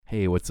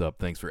Hey, what's up?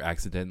 Thanks for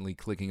accidentally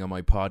clicking on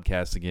my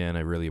podcast again.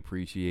 I really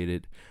appreciate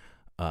it.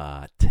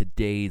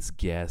 Today's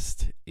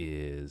guest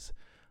is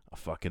a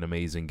fucking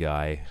amazing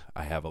guy.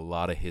 I have a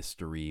lot of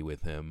history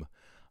with him.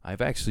 I've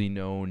actually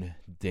known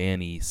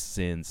Danny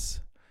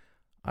since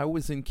I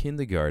was in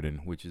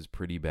kindergarten, which is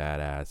pretty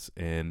badass.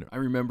 And I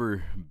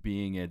remember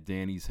being at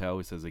Danny's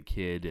house as a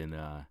kid, and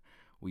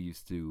we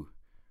used to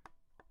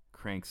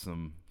crank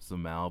some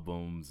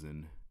albums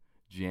and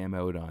jam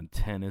out on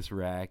tennis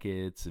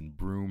rackets and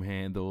broom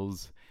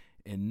handles.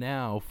 And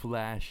now,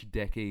 flash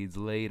decades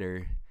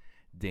later,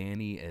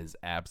 Danny is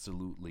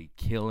absolutely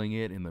killing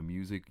it in the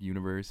music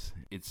universe.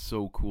 It's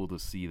so cool to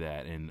see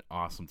that, and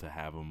awesome to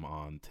have him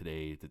on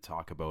today to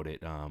talk about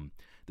it.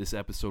 This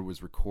episode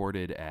was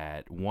recorded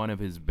at one of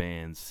his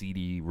band's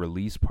CD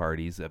release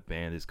parties. That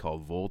band is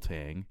called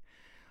Voltang.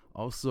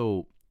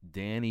 Also,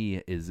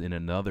 Danny is in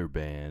another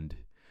band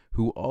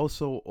who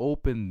also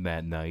opened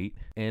that night,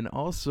 and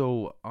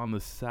also on the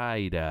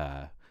side,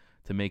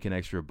 to make an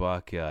extra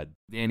buck,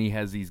 Danny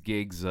has these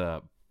gigs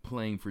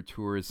playing for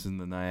tourists in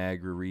the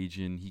Niagara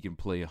region. He can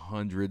play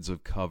hundreds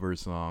of cover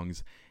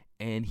songs,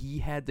 and he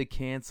had to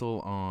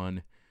cancel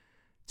on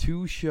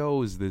 2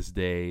 shows this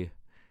day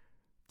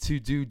to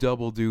do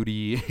double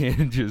duty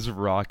and just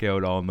rock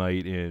out all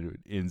night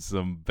in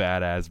some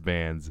badass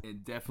bands.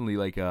 And definitely,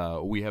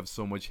 we have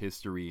so much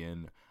history,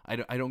 and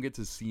I don't get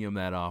to see him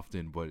that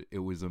often, but it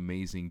was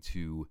amazing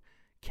to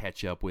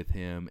catch up with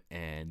him,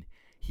 and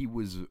he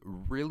was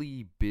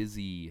really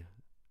busy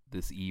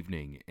this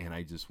evening, and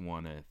I just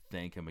want to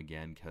thank him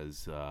again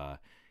because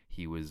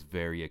he was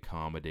very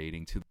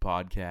accommodating to the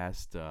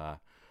podcast.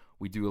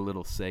 We do a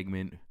little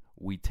segment.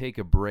 We take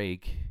a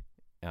break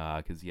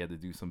because he had to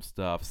do some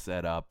stuff,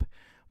 set up,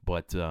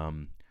 but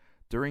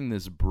during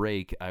this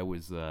break, I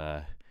was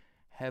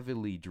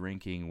heavily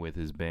drinking with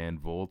his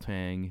band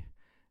Voltang.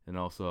 And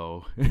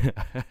also,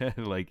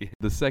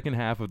 the second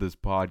half of this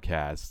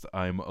podcast,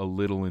 I'm a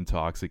little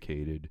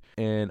intoxicated.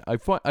 And I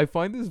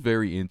find this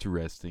very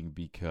interesting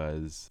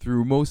because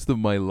through most of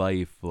my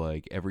life,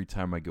 every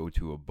time I go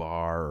to a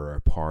bar or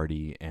a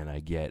party and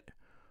I get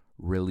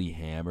really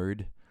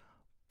hammered,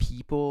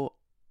 people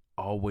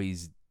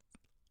always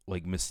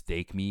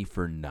mistake me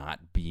for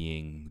not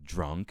being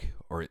drunk,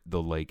 or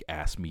they'll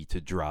ask me to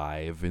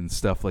drive and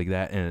stuff like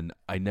that, and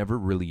I never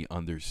really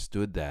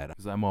understood that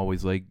because I'm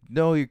always like,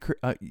 no,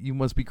 you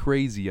must be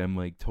crazy, I'm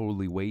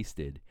totally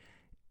wasted.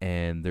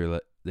 And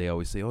they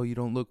always say, oh, you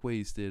don't look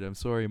wasted, I'm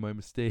sorry, my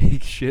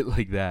mistake. Shit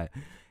like that.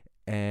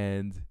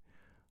 And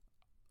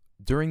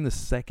during the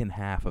second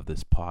half of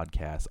this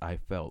podcast, I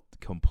felt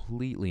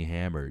completely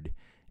hammered,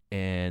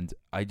 and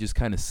I just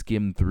kind of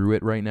skimmed through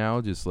it right now,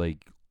 just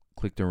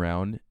clicked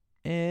around,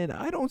 and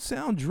I don't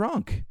sound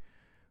drunk,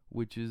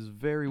 which is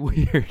very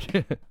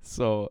weird.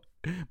 So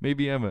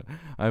maybe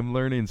I'm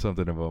learning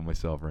something about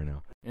myself right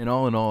now. And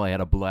all in all, I had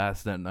a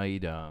blast that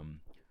night.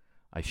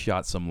 I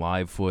shot some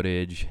live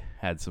footage,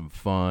 had some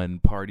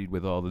fun, partied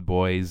with all the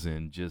boys,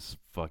 and just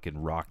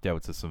fucking rocked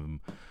out to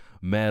some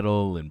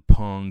metal and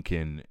punk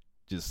and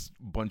just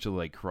a bunch of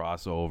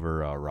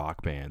crossover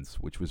rock bands,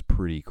 which was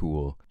pretty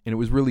cool. And it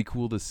was really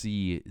cool to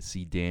see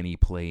Danny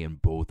play in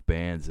both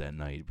bands that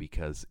night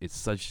because it's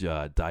such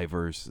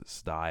diverse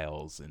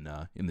styles. And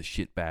in the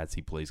Shit Bats,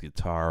 he plays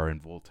guitar,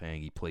 and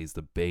Voltang, he plays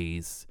the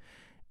bass,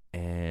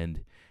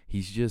 and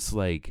he's just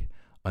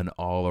an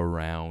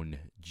all-around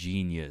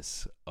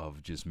genius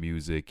of just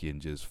music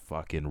and just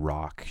fucking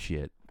rock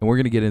shit. And we're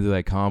going to get into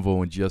that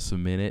convo in just a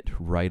minute,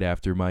 right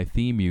after my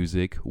theme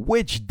music,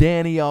 which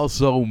Danny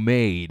also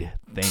made.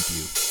 Thank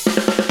you.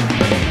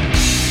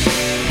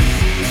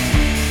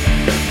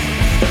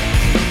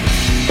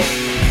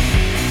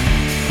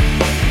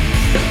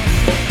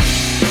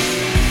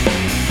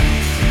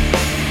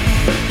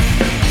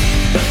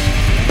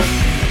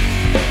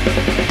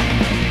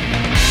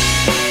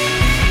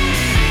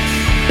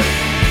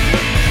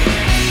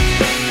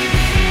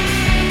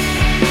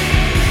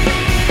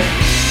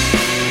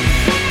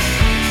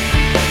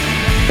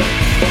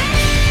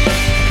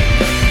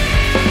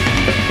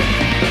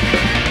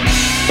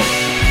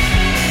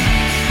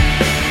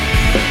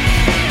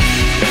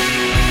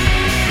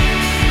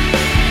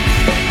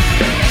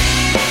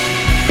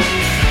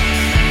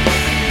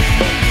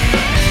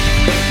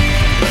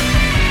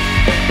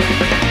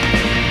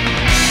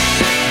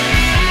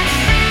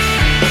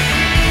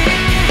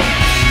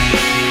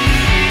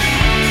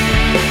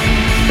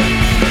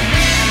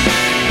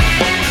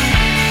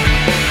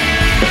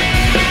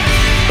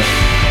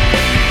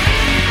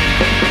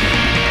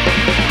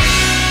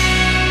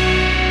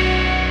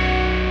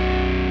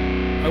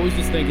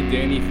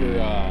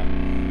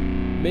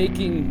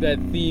 Making that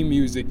theme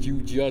music you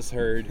just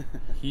heard.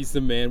 He's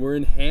the man. We're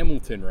in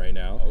Hamilton right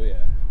now. Oh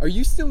yeah. Are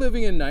you still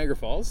living in Niagara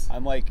Falls?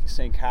 I'm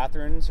St.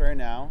 Catharines right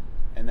now,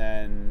 and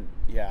then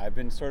I've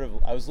been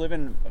I was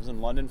in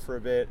London for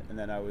a bit, and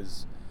then I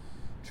was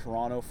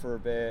Toronto for a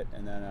bit,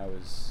 and then I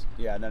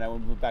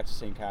moved back to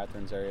St.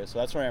 Catharines area. So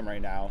that's where I am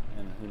right now,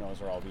 and who knows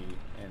where I'll be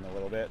in a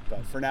little bit.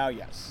 But for now,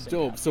 yes.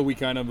 So we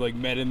kind of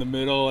met in the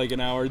middle, an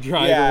hour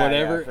drive or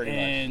whatever. Yeah, pretty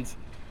and much.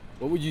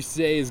 What would you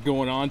say is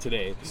going on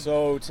today?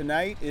 So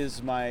tonight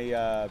is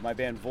my my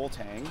band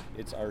Voltang.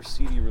 It's our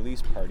CD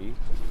release party,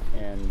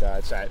 and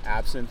it's at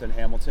Absinthe in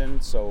Hamilton.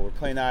 So we're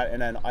playing that,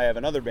 and then I have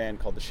another band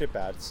called the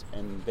Shitbats,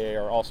 and they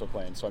are also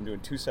playing. So I'm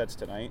doing 2 sets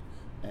tonight,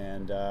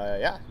 and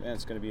yeah, man,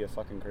 it's gonna be a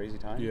fucking crazy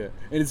time. Yeah,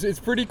 and it's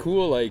pretty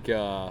cool, like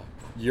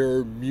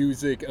your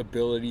music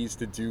abilities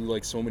to do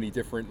like so many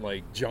different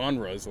like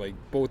genres. Like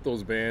both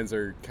those bands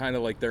are kind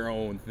of like their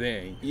own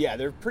thing. Yeah,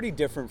 they're pretty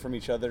different from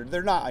each other.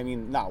 They're not, I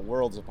mean, not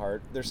worlds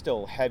apart. They're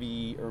still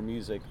heavy or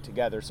music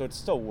together, so it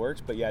still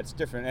works. But yeah, it's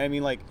different. And I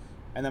mean, like,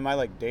 and then my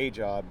like day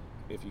job,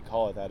 if you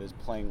call it that, is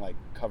playing like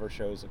cover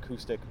shows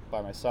acoustic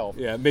by myself.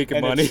 Yeah, making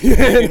and money. It's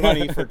making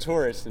money for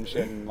tourists and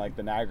shit in like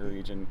the Niagara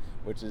region,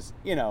 which is,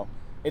 you know,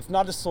 it's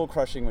not as soul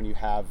crushing when you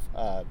have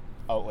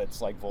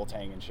outlets like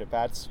Voltang and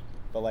Shitbats.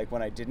 But like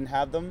when I didn't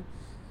have them,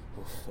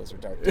 oof, those are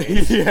dark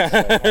days. Yeah.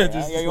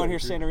 Yeah, you want to hear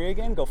Santa Maria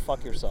again? Go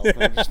fuck yourself.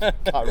 And it just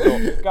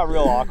got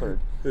real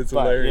awkward. It's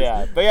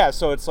hilarious. Yeah,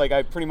 so it's like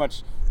I pretty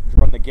much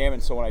run the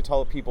gamut. So when I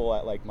tell people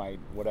at like my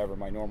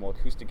normal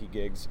acoustic-y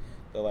gigs,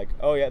 they're like,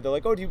 oh yeah, they're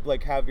like, oh, do you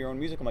like have your own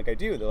music? I'm like, I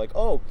do. They're like,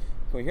 oh,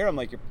 can we hear it? I'm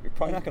like, you're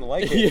probably not gonna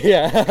like it.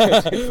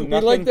 Yeah. We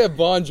like that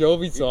Bon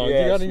Jovi song. Yeah,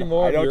 Do you got any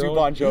more? I don't do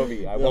Bon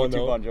Jovi. I won't do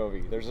No. Bon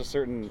Jovi. There's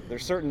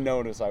certain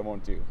notice I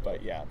won't do,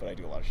 but I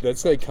do a lot of shit.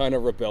 That's like kind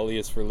of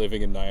rebellious for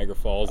living in Niagara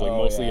Falls, like Oh,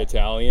 mostly yeah.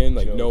 Italian,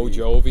 like no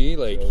Jovi.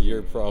 Like Jovi.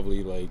 you're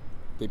probably like,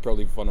 they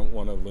probably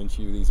want to lynch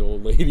you, these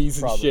old ladies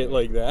and Probably. shit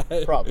like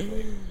that.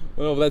 Probably.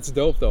 Well, that's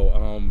dope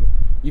though.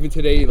 Even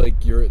today, like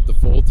the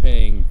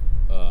Voltang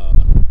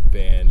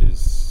band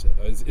is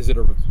it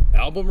a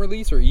album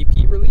release or EP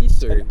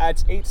release or?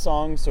 It's 8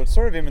 songs, so it's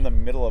sort of in the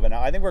middle of an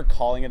album. I think we're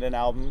calling it an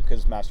album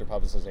because Master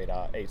Puppets has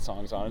 8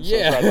 songs on it. So,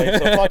 Yeah.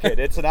 so fuck it,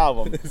 it's an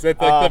album. Is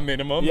that like the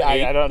minimum? Yeah,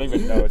 8? I don't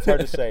even know. It's hard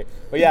to say.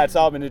 But yeah, it's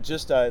an album, and it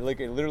just it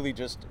literally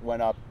just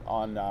went up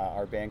on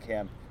our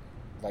Bandcamp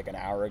like an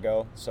hour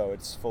ago, so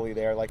it's fully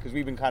there. Like, because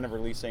we've been kind of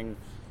releasing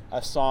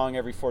a song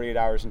every 48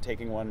 hours and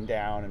taking one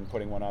down and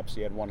putting one up, so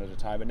you had one at a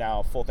time. But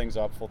now full thing's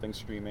up, full thing's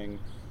streaming. You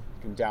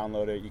can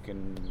download it. You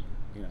can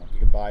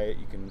buy it.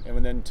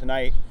 And then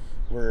tonight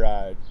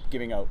we're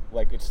giving out,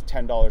 like, it's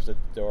 $10 at the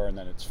door, and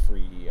then it's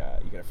free.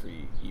 You get a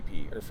free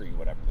EP or free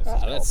whatever this is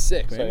called. That's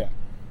sick, man. So yeah.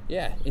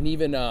 Yeah, and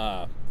even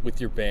with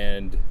your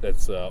band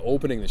that's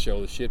opening the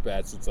show, the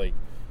Shitbats, it's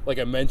like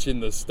I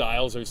mentioned, the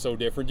styles are so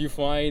different. Do you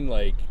find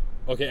like,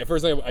 okay, at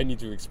first I need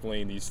to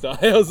explain these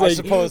styles. I Like,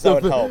 suppose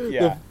that would help.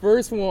 Yeah. The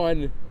first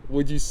one,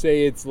 would you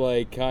say it's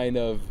like kind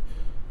of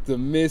the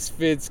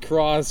Misfits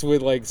cross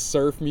with like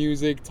surf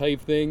music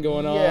type thing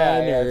going on?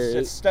 Yeah, or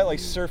it's that like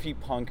surfy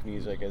punk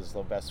music is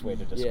the best way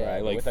to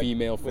describe it. like With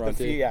female fronted.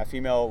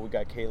 Female. We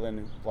got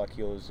Caitlin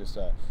Blackheel, who's just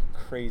a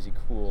crazy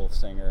cool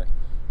singer,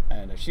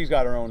 and she's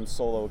got her own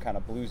solo kind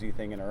of bluesy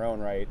thing in her own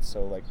right.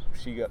 So like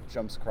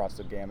jumps across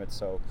the gamut.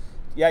 So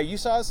yeah, you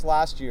saw us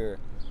last year.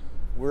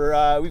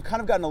 We've kind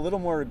of gotten a little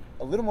more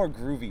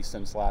groovy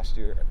since last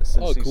year.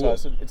 Since you saw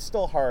us. It's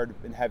still hard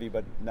and heavy,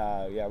 but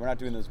we're not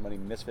doing those many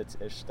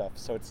Misfits-ish stuff.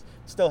 So it's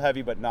still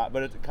heavy, but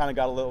it kind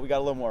of we got a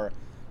little more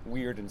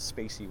weird and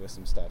spacey with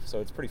some stuff.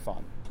 So it's pretty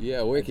fun.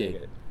 Yeah,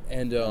 wicked.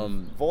 And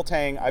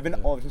Voltang, I've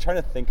been trying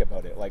to think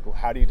about it. Like,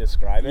 how do you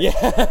describe it? Yeah,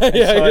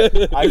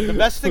 The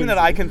best thing that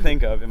I can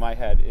think of in my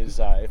head is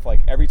if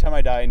like every time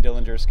I die in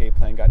Dillinger Escape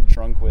Plan got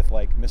drunk with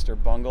like Mr.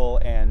 Bungle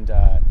and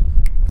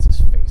what's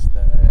his face,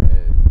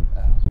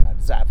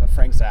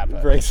 Frank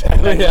Zappa.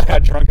 And they just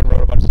got drunk and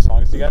wrote a bunch of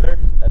songs together.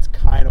 That's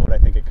kind of what I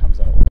think it comes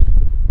out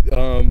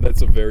like.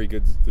 That's a very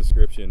good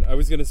description. I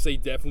was gonna say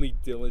definitely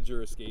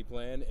Dillinger Escape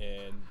Plan,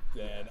 and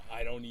then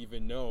I don't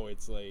even know.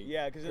 It's like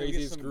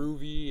crazy, it's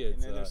groovy.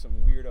 And then there's some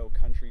weirdo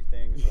country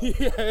things. Like,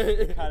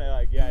 it kind of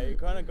like it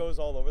kind of goes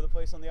all over the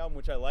place on the album,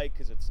 which I like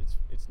because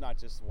it's not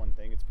just one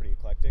thing. It's pretty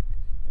eclectic.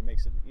 It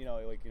makes it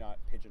like you're not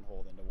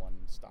pigeonholed into one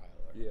style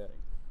or anything.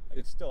 Like,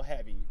 it's still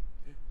heavy,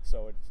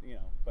 so it's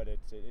but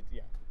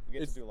we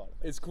get to do a lot of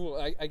things. It's cool.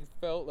 I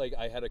felt like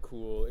I had a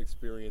cool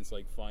experience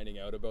like finding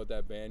out about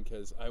that band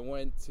because I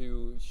went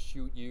to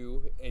shoot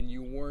you and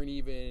you weren't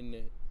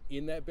even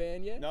in that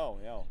band yet. No.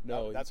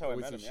 That's how I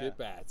met them. It was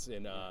the Shitbats,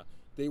 and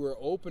they were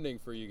opening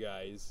for you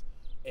guys.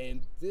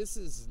 And this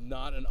is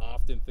not an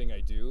often thing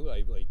I do.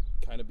 I like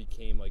kind of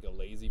became like a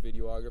lazy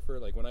videographer.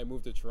 Like when I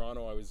moved to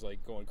Toronto, I was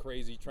like going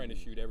crazy trying to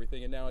shoot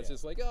everything, and now it's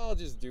just like, oh, I'll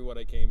just do what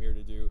I came here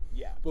to do.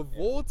 Yeah. But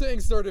Voltang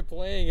started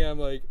playing, and I'm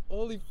like,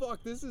 holy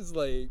fuck, this is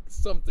like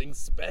something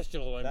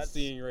special I'm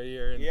seeing right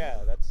here. And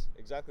yeah, that's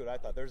exactly what I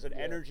thought. There's an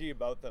energy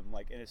about them.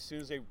 Like, and as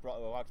soon as they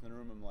walked in the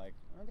room, I'm like,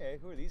 okay,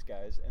 who are these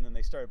guys? And then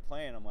they started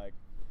playing. I'm like,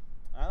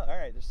 all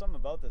right, there's something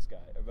about this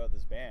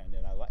band,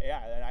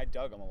 and I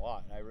dug them a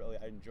lot, and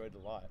I enjoyed it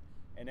a lot.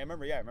 And I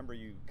remember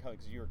you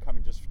because you were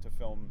coming just to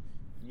film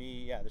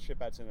me, the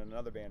Shitbats, and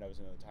another band I was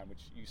in at the time,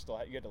 which you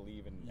had to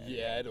leave and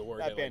I had to work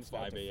that at band's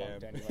like 5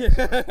 a.m. Anyway,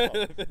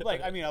 so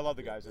like, I mean, I love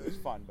the guys, and it was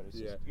fun, but it's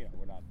just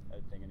we're not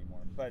a thing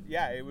anymore. But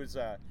it was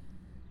that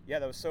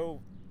was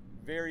so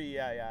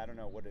very I don't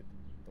know what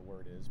the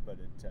word is, but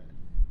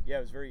it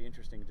was very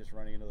interesting just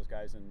running into those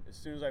guys. And as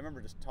soon as I remember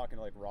just talking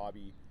to like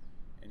Robbie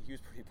and he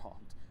was pretty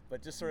bummed.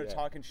 But just sort of Yeah.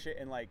 talking shit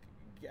and like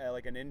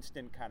an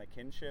instant kind of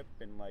kinship,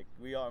 and like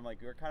I'm like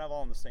we're kind of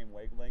all on the same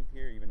wavelength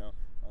here, even though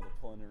they're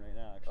pulling in right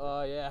now. Actually.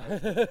 Oh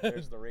yeah.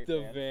 There's the rape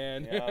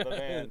van. Yeah, the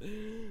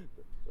van.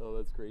 Oh,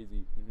 that's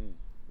crazy.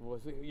 Mm-hmm.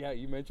 Was it? Yeah,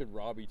 you mentioned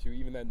Robbie too.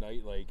 Even that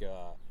night, like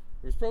there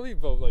was probably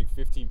about like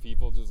 15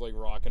 people just like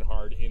rocking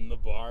hard in the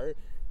bar.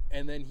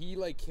 And then he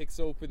like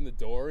kicks open the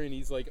door and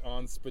he's like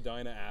on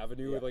Spadina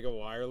Avenue with like a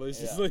wireless,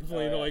 just like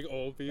playing to like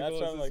old people. That's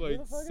It's what I'm just like, like who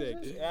the fuck sick.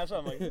 is this? That's what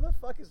I'm like, who the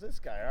fuck is this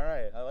guy? All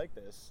right, I like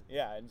this.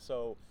 Yeah, and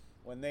so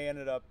when they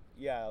ended up,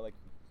 like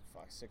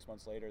 6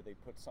 months later, they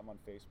put something on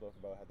Facebook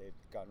about how they'd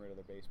gotten rid of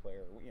their bass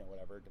player, or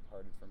whatever,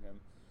 departed from him.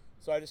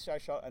 So I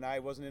shot, and I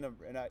wasn't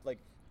like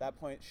that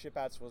point,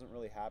 Ship-Ats wasn't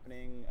really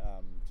happening,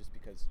 just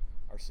because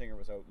our singer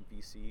was out in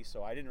BC,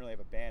 so I didn't really have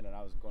a band, and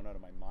I was going out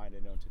of my mind. I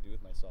didn't know what to do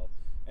with myself.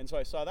 And so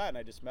I saw that, and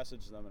I just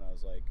messaged them, and I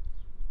was like,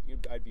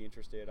 I'd be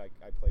interested. I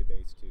play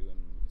bass too, and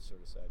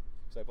sort of said,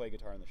 because I play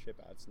guitar in the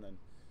Ship-Ats, and then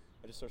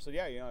I just sort of said,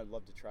 yeah, I'd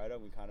love to try it out.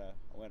 And we kind of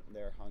went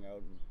there, hung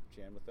out, and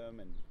jammed with them,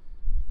 and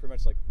pretty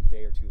much like a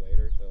day or two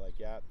later, they're like,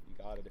 yeah,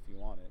 you got it if you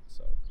want it.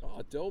 So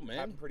Oh, dope, man.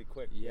 happened pretty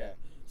quick. Yeah.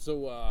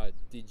 So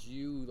did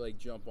you like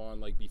jump on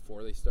like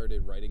before they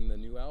started writing the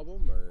new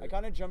album, or? I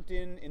kind of jumped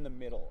in the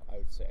middle, I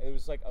would say. It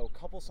was like a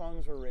couple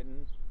songs were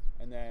written,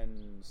 and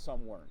then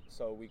some weren't.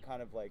 So we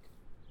kind of like,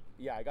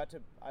 I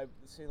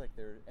would say like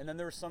and then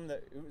there were some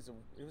that it was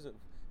a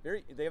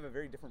they have a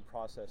very different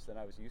process than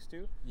I was used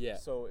to. Yeah.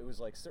 So it was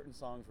like certain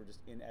songs were just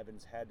in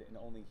Evan's head and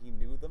only he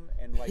knew them,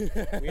 and like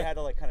we had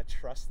to like kind of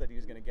trust that he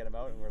was gonna get them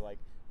out, and we're like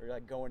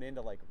going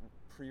into like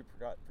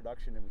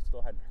pre-production, and we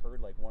still hadn't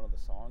heard like one of the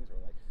songs.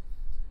 We're like,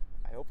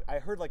 I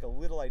heard like a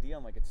little idea.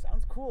 I'm like, it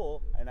sounds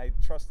cool, and I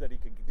trust that he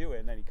could do it.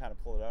 And then he kind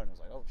of pulled it out, and I was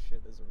like, oh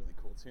shit, this is a really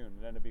cool tune.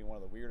 And it ended up being one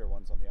of the weirder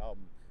ones on the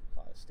album,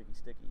 called Sticky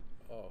Sticky.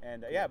 Oh.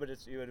 And but it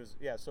was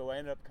So I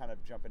ended up kind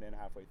of jumping in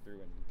halfway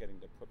through and getting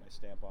to put my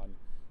stamp on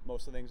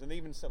most of the things. And they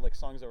even said like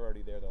songs that were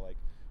already there. They're like,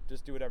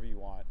 just do whatever you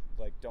want.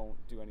 Like, don't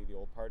do any of the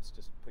old parts.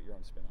 Just put your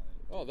own spin on it.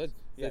 Oh, that's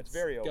it's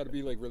very open. Got to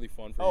be like really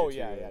fun for Oh you.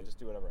 yeah, just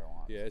do whatever I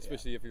want. Yeah,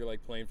 especially if you're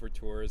like playing for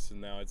tourists, and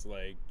now it's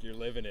like you're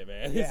living it,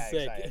 man. Yeah, It's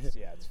sick.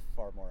 exactly. It's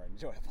far more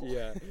enjoyable.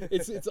 Yeah,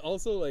 it's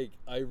also like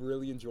I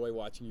really enjoy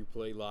watching you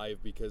play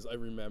live, because I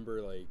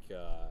remember like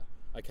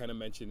I kind of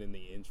mentioned in the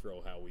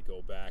intro how we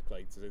go back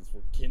like since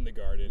we're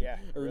kindergarten. Yeah,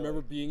 I remember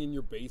really. being in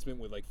your basement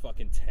with like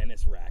fucking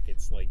tennis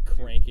rackets, like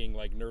cranking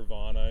like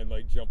Nirvana and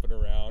like jumping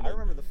around. I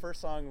remember the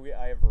first song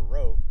I ever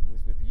wrote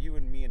was with you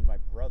and me and my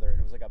brother, and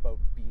it was like about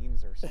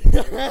beans or something.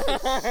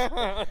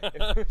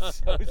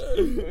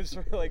 It was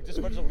sort of like just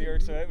a bunch of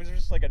lyrics. So it was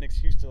just like an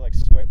excuse to like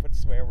put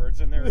swear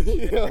words in there. And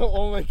shit. Yeah,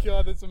 oh my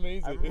god, that's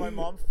amazing. I remember my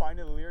mom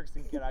finding the lyrics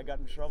and I got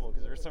in trouble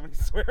because there were so many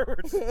swear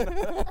words.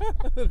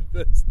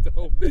 That's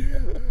dope.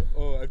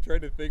 Oh, I'm trying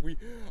to think.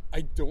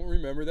 I don't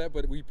remember that,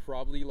 but we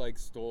probably like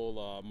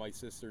stole my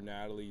sister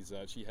Natalie's.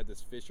 She had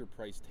this Fisher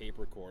Price tape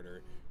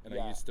recorder, and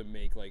I used to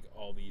make like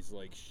all these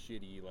like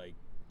shitty like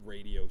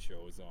radio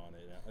shows on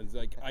it. I was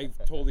like, I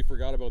totally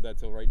forgot about that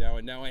till right now,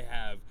 and now I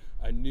have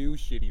a new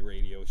shitty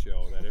radio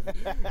show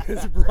that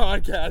is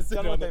broadcasted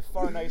Done on with a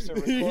far nicer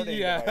recording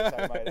device,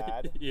 I might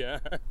add. Yeah.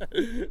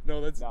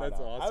 No, that's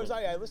awesome.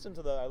 I listened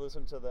to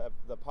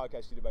the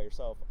podcast you did by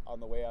yourself on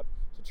the way up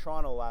to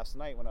Toronto last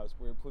night when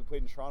we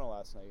played in Toronto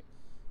last night.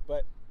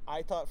 But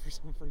I thought for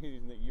some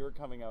reason that you were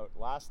coming out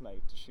last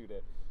night to shoot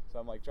it. So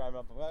I'm like driving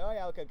up, I'm like, oh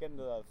yeah, okay, get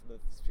into the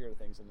spirit of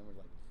things, and then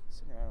we're like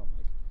sitting around, I'm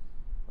like,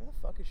 where the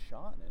fuck is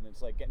Sean? And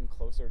it's like getting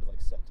closer to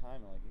like set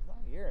time. I'm like, he's not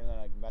here. And then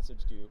I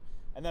messaged you,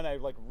 and then I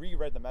like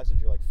reread the message.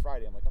 You're like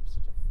Friday. I'm like, I'm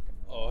such a fucking.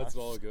 Oh, it's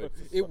all good.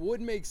 It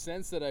would make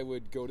sense that I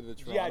would go to the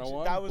Toronto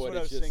one. Yeah, that was but what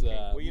I was just, thinking.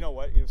 Well, you know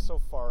what? It was so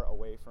far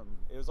away from.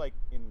 It was like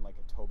in like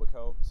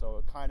Etobicoke, so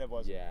it kind of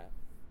wasn't. Yeah.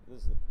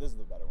 This is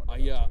the better one.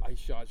 I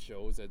shot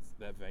shows at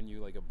that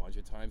venue like a bunch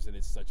of times, and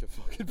it's such a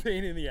fucking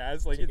pain in the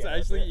ass. Like it's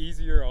actually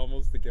easier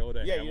almost to go to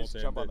Hamilton. You just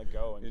jump on the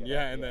go and get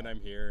out. and then I'm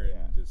here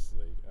and just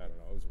like I don't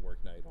know, it was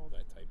work night, all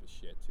that type of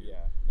shit too.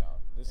 Yeah, no,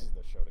 this is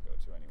the show to go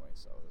to anyway,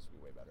 so this will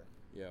be way better.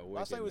 Yeah,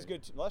 last night was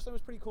good. Last night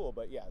was pretty cool,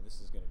 but yeah, this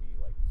is gonna be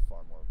like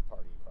far more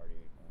party,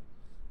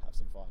 have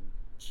some fun.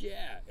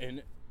 Yeah,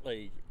 and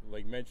like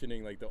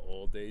mentioning like the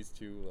old days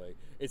too. Like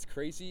it's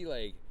crazy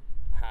like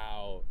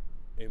how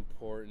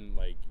important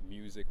like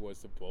music was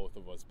to both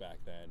of us back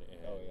then, and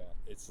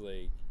it's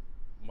like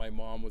my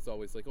mom was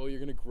always like, oh, you're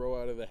gonna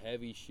grow out of the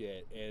heavy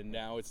shit, and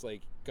now it's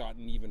like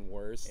gotten even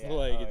worse.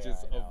 It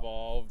just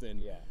evolved.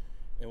 And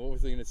and what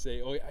was I gonna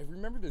say? Oh, I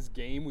remember this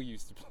game we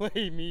used to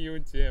play, me, you,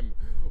 and Tim.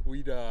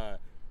 We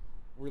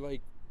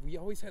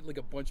always had like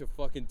a bunch of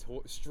fucking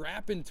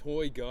strapping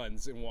toy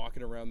guns and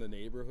walking around the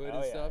neighborhood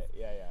and stuff.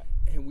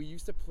 And we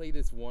used to play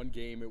this one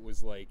game. It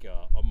was like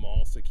a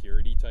mall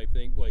security type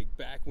thing. Like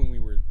back when we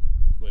were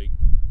like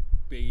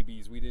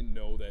babies, we didn't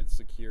know that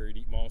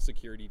mall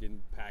security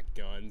didn't pack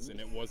guns, and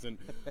it wasn't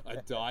a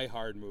Die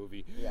Hard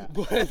movie.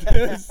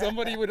 But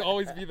somebody would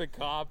always be the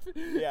cop.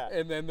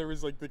 And then there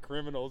was like the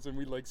criminals, and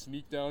we'd like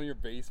sneak down your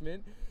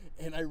basement.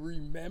 And I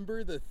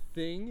remember the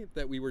thing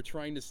that we were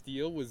trying to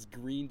steal was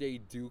Green Day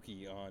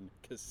Dookie on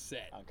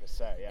cassette. On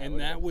cassette, yeah. And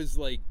that was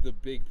like the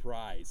big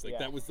prize. Like Yeah.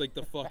 that was like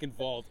the fucking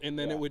vault. And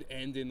then Yeah. it would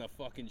end in a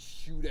fucking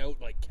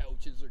shootout, like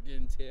couches are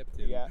getting tipped.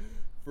 And Yeah.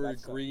 For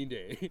That's Green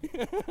Day.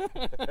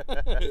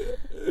 It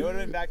would have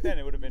been back then.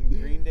 It would have been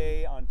Green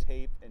Day on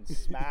tape and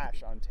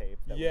Smash on tape.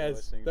 That we were Yes,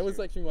 listening that was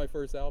to. actually my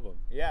first album.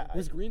 Yeah.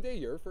 Was Green Day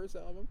your first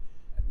album?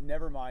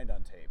 Nevermind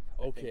on tape.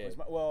 I think Okay.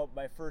 was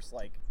my first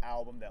like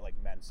album that like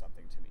meant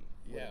something to me.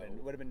 Yeah.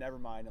 Would have been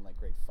Nevermind in like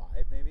grade 5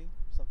 maybe,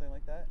 something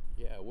like that.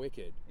 Yeah,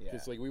 wicked. Yeah.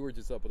 Because like we were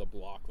just up at the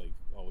block, like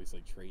always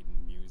like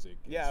trading music.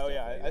 And Yeah, stuff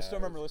yeah. like I that. still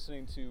remember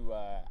listening to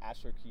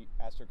Astro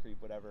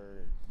Creep,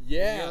 whatever.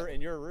 Yeah.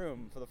 In your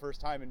room for the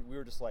first time, and we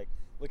were just like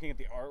looking at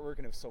the artwork,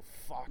 and it was so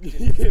fucked and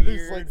Yeah, weird.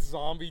 there's like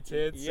zombie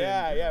tits.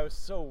 Yeah, and, yeah. It was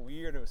so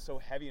weird. It was so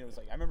heavy, and it was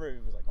like I remember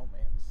it was like, oh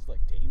man, this is like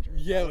dangerous.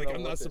 I Yeah, don't like know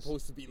I'm what not this-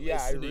 supposed to be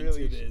Yeah, I listening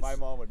really. to this. My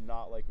mom would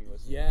not like me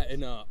listening. Yeah, to this.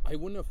 and I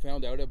wouldn't have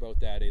found out about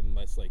that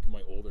unless like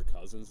my older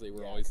cousins, they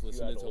were Yeah, always 'cause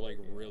you had listening to older like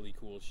people. really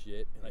cool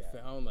shit, and Yeah. I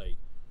found like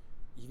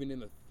even in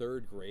the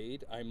 3rd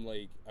grade, I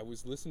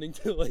was listening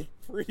to like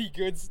pretty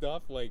good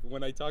stuff. Like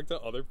when I talk to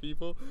other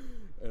people,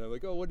 and I'm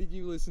like, oh, what did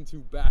you listen to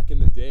back in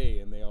the day?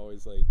 And they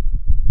always like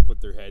put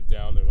their head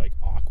down. They're like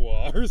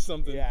Aqua or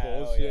something Yeah,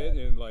 oh, bullshit,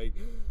 yeah. and like.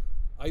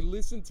 I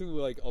listened to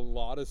like a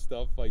lot of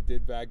stuff I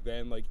did back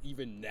then, like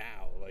even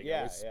now. Like I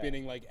Yeah, was yeah.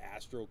 spinning like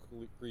Astro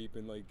Creep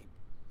and like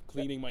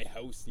cleaning my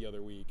house the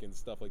other week and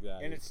stuff like that.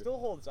 And it It's- still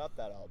holds up,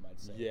 that album, I'd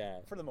say. Yeah.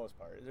 For the most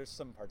part. There's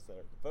some parts that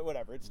are, but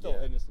whatever. It's still,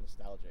 Yeah. it's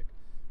nostalgic.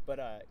 But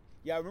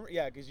yeah, I remember,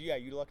 yeah, because you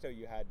lucked out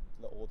you had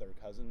the older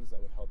cousins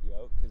that would help you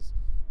out. Because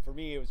for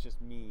me, it was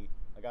just me.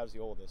 Like I was the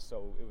oldest,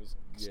 so it was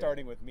Yeah.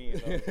 starting with me.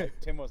 And I was like,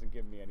 Tim wasn't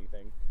giving me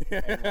anything.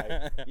 And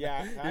like,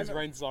 yeah, he was I'm-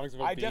 writing songs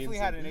about I definitely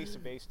beans had and- an Ace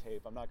of Base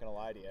tape. I'm not gonna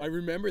lie to you. I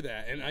remember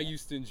that, and I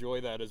used to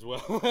enjoy that as well.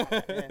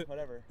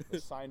 Whatever. The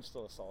Sign's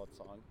still a solid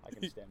song. I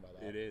can stand by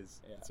that. It is.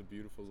 Yeah. It's a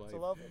beautiful life. It's a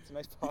love. It's a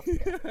nice pop.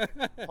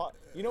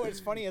 You know, it's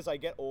funny as I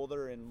get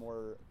older and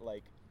more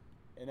like,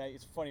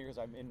 it's funny because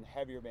I'm in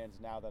heavier bands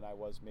now than I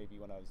was maybe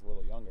when I was a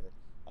little younger.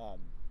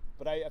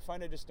 But I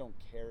find I just don't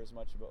care as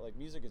much about, like,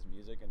 music is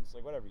music, and it's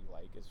like whatever you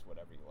like is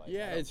whatever you like.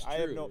 Yeah, it's I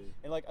have true.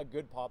 and like a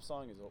good pop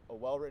song is a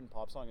well-written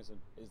pop song is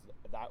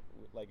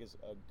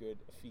a good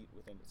feat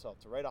within itself.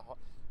 To write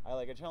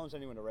I challenge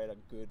anyone to write a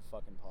good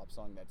fucking pop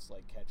song that's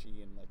like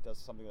catchy and like does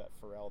something that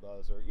Pharrell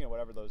does, or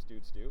whatever those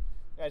dudes do.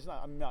 Yeah,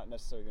 I'm not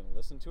necessarily going to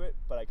listen to it,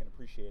 but I can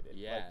appreciate it.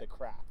 Yeah. Like the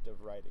craft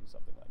of writing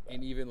something like that.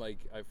 And even like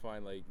I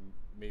find like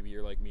maybe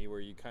you're like me, where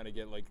you kind of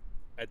get like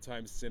at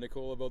times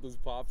cynical about those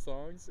pop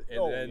songs,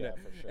 and yeah,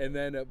 for sure. and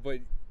then but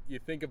you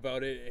think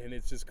about it, and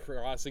it's just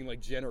crossing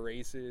like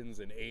generations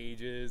and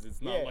ages.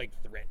 It's not Yeah. like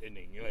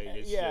threatening. Like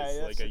it's Yeah,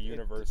 just like that's- a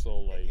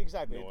universal like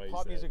exactly. noise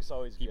Pop that music's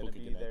always people going to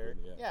can be connect there.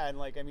 with, Yeah, and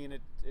like I mean,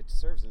 it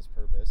serves its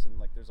purpose, and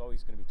like there's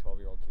always going to be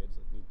 12-year-old kids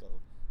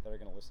that are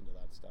going to listen to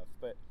that stuff.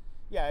 But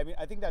yeah, I mean,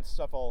 I think that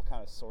stuff all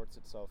kind of sorts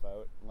itself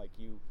out. Like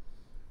you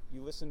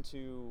listen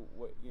to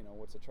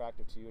what's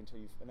attractive to you and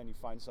then you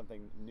find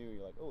something new.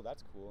 You're like, oh,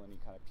 that's cool, and you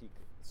kind of peek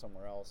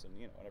somewhere else, and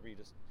whatever. You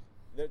just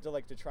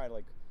to try to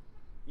like.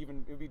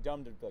 Even it would be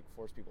dumb to like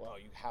force people. Oh,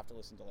 you have to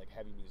listen to like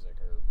heavy music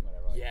or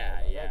whatever. Like,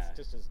 Yeah, that. yeah. That's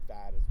just as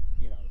bad as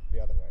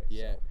the other way.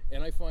 Yeah, So.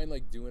 and I find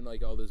like doing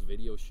like all this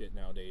video shit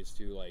nowadays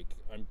too. Like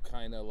I'm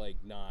kind of like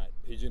not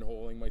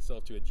pigeonholing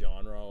myself to a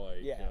genre. Like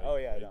Yeah. Oh,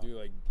 yeah, I no. do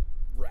like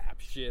rap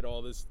shit,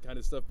 all this kind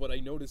of stuff. But I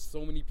notice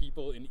so many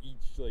people in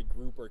each like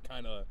group are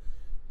kind of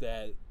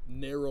that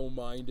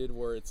narrow-minded,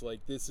 where it's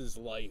like this is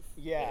life.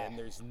 Yeah. and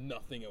there's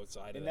nothing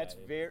outside And of that's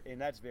that.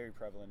 that's very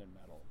prevalent in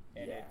metal.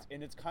 And Yeah.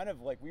 it's kind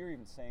of like we were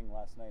even saying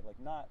last night, like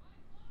not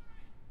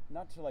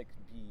to like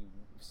be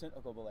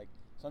cynical, but like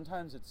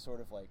sometimes it's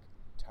sort of like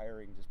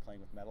tiring just playing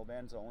with metal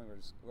bands. Only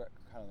we're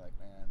kind of like,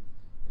 man,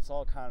 it's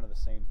all kind of the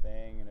same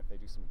thing. And if they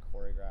do some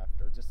choreographed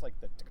or just like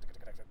the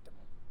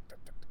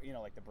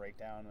like the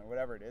breakdown or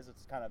whatever it is,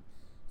 it's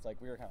like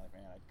we were kind of like,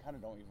 man, I kind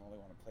of don't even really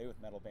want to play with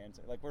metal bands.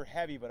 Like we're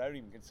heavy, but I don't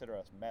even consider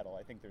us metal.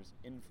 I think there's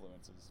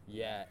influences.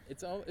 Yeah,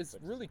 it's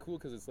But- really cool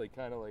because it's like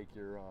kind of like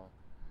your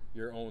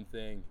own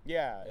thing.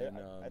 Yeah, And,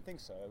 I think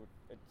so.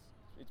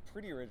 It's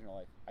pretty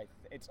original.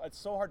 It's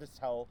so hard to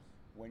tell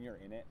when you're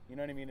in it. You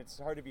know what I mean? It's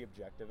hard to be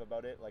objective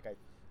about it. I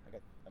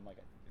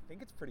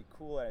think it's pretty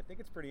cool, and I think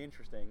it's pretty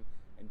interesting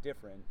and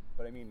different.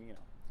 But I mean,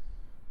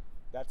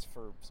 that's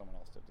for someone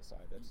else to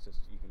decide. That's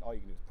just all you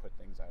can do is put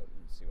things out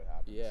and see what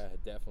happens. Yeah,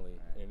 definitely.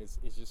 Right. And it's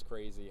just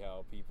crazy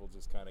how people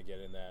just kind of get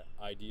in that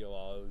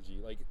ideology.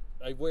 Like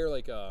I wear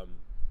like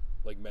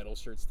metal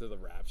shirts to the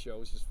rap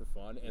shows just for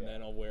fun, and Yeah.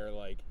 then I'll wear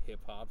like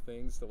hip hop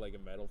things to like a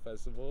metal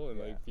festival, and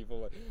Yeah. like people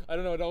like I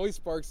don't know, it always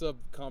sparks up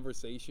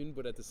conversation,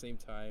 but at the same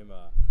time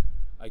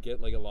I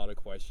get like a lot of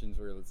questions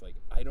where it's like,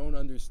 I don't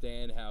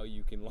understand how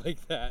you can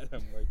like that.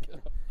 I'm like,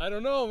 I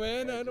don't know,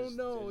 man. I don't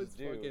know. It's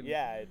fucking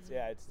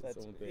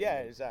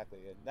exactly.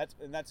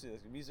 And that's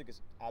music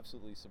is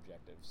absolutely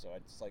subjective. So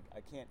it's like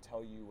I can't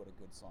tell you what a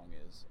good song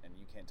is, and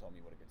you can't tell me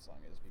what a good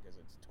song is because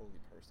it's totally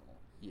personal.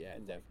 Yeah,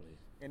 and definitely.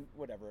 And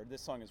whatever,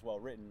 this song is well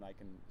written, I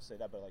can say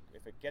that. But like,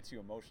 if it gets you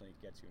emotionally,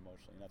 it gets you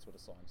emotionally, and that's what a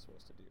song's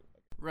supposed to do.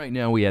 Right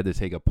now, we had to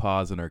take a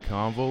pause in our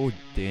convo.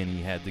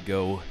 Danny had to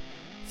go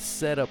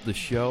set up the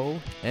show,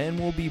 and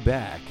we'll be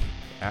back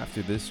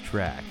after this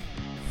track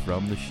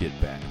from the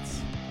Shitbats.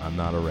 I'm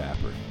not a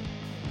rapper.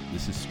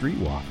 This is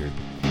Streetwalker.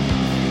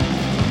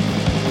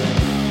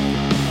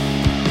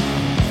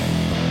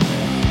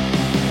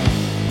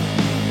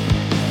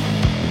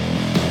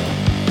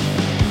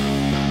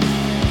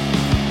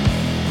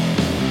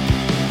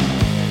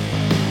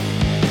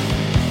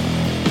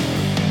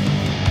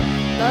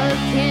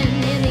 Lurking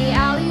in the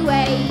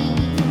alleyway,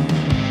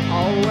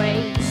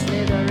 always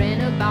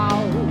slithering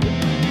about.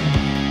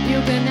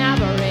 You can have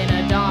her in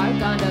a dark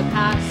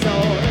underpass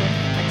or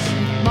a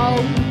cheap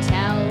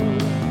motel.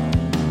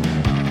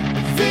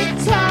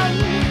 Victim,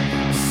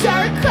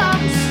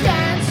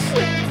 circumstance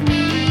with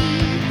me.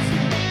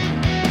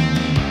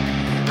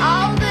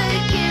 All the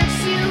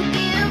gifts you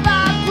give, I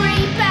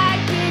bring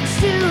package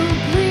to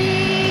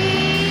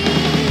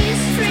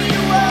please.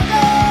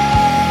 Streetwalker.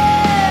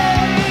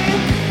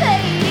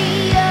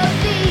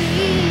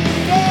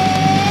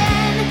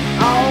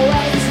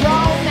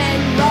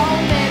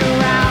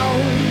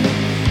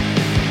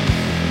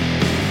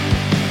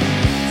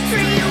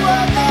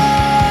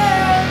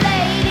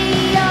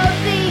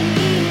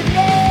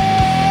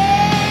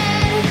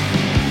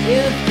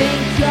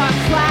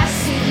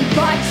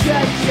 But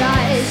you're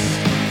just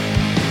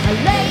a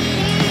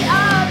lady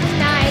of the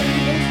night.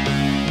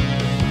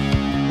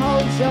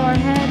 Hold your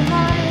head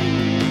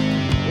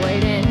high,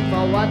 waiting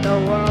for what the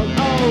world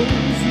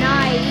owes.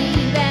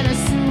 Naive and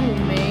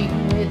assuming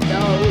with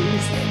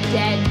those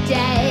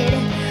dead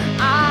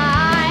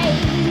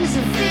eyes. A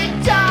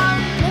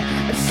victim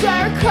of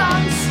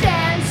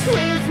circumstance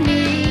with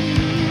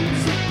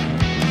needs.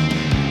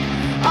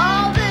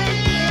 All the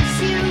gifts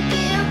you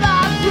give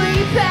are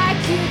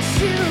prepackaged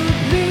to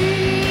be.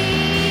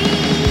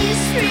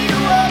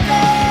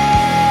 Streetwalker,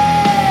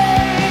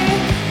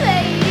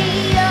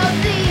 lady of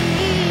the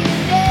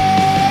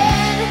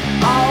evening,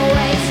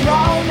 always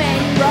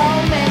roaming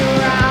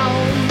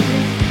around.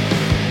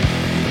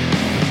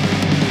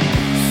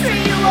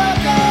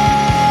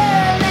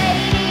 Streetwalker,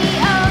 lady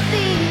of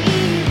the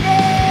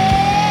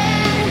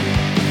evening,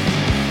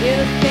 you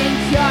think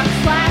you're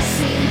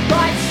classy,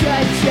 but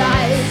you're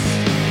just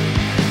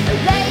a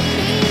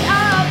lady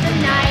of the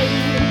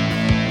night.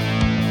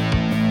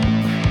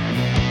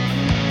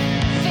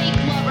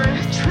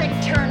 Trick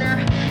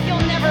turner,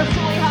 you'll never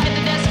fully hide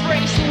the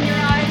desperation in your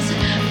eyes.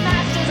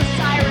 Masked as a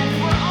siren,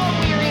 we're all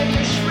weary of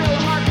your shrill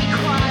heartbeat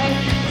cry.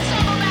 So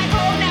go back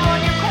home now on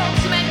your cold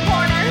cement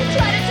corner.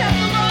 Try to test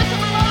the lowest of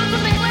the lows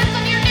with the glimpse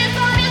of your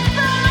dishonest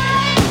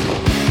pride.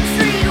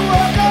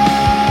 Streetwalker,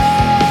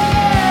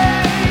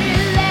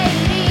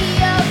 lady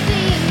of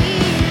the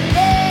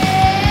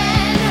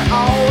evening,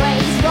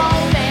 always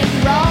roaming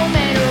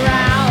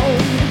around.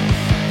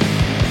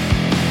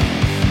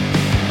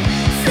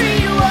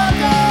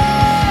 Streetwalker.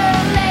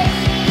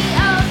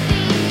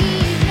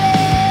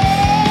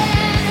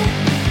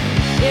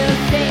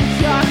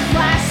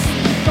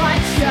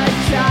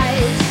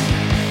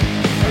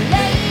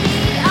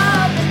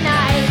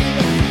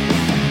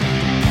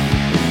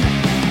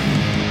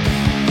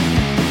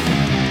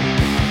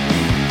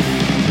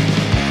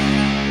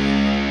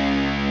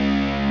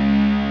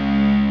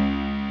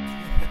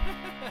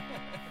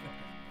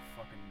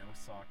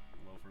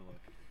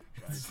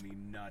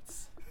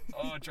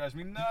 Oh, it drives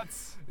me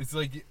nuts. It's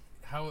like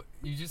how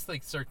you just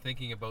like start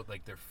thinking about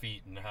like their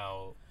feet and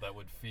how that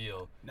would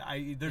feel.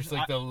 There's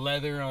like the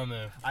leather on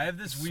the I have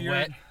this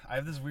sweat.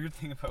 weird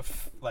thing about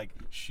like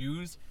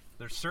shoes.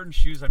 There's certain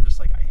shoes I'm just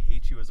like, I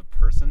hate you as a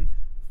person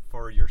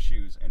for your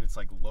shoes, and it's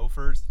like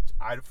loafers.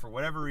 For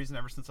whatever reason,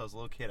 ever since I was a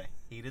little kid, I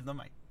hated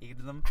them,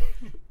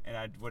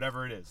 and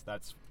whatever it is,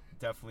 that's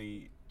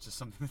definitely just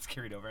something that's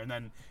carried over. And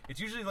then it's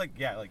usually like,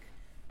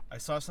 I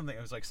saw something,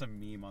 it was like some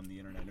meme on the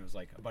internet, it was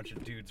like a bunch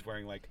of dudes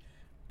wearing like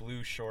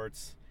blue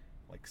shorts,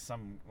 like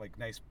some like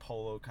nice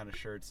polo kind of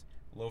shirts,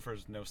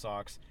 loafers, no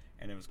socks,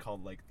 and it was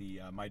called like the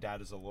My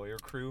Dad is a Lawyer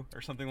crew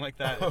or something like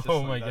that. It's just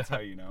Oh like, my that's God.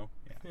 how you know.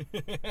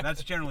 Yeah. And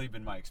that's generally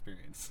been my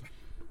experience.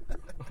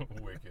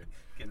 Wicked.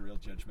 Getting real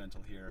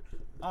judgmental here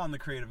on the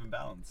Creative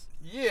Imbalance.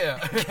 Yeah.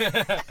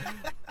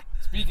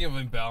 Speaking of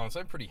imbalance,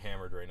 I'm pretty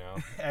hammered right now.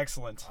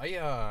 Excellent.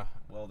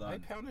 Well done. I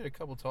pounded a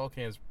couple tall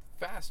cans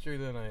faster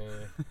than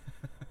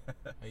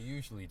I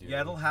usually do.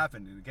 Yeah, it'll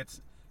happen.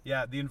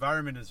 The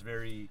environment is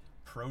very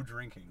pro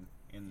drinking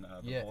in the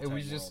Voltang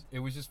world. It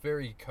was just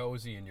very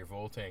cozy in your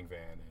Voltang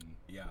van, and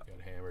Yeah.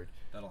 got hammered.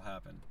 That'll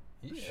happen.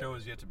 The Yeah. show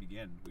is yet to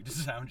begin. We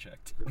just sound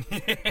checked.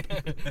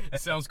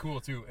 It sounds cool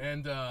too.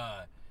 And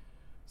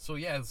so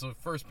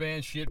first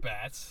band,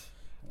 Shitbats.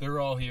 They're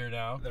all here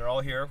now. They're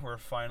all here. We're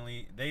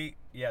finally they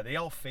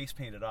all face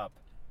painted up,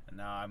 and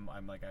now I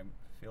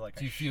feel like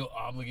Do you feel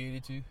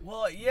obligated to?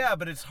 Well, yeah,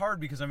 but it's hard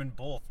because I'm in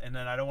both, and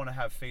then I don't want to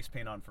have face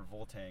paint on for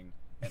Voltang.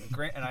 And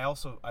and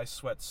I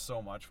sweat so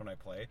much when I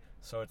play,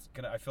 so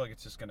I feel like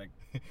it's just gonna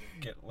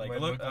get like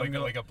Look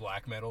like a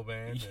black metal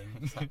band.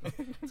 And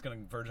it's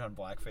gonna verge on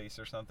blackface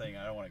or something.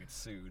 I don't want to get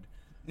sued.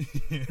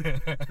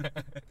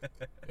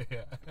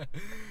 Yeah.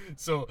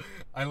 So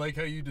I like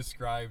how you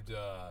described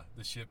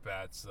the shit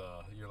bats.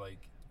 You're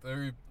like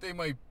they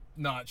might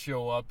not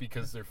show up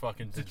because they're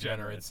fucking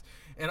degenerates.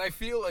 And I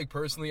feel like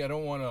personally I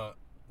don't want to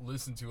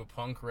listen to a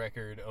punk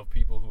record of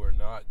people who are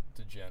not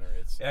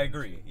degenerates. Yeah, I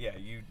agree. Yeah,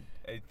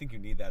 I think you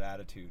need that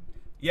attitude.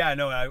 Yeah,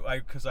 no,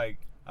 because I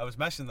was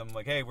messaging them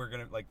like, hey, we're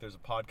gonna there's a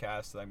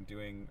podcast that I'm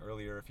doing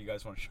earlier. If you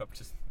guys want to show up,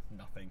 just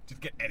nothing, just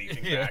get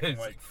anything back. I'm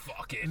like,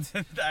 fuck it.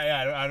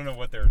 I don't know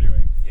what they're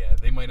doing. Yeah,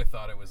 they might have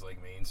thought it was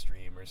like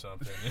mainstream or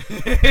something.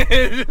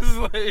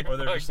 Or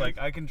they're just like,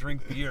 I can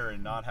drink beer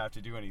and not have to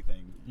do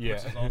anything. Yeah.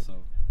 Which is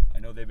also, I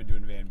know they've been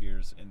doing van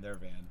beers in their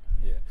van.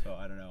 Yeah. So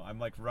I don't know.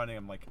 I'm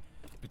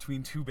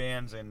between 2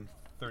 bands and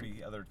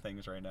 30 other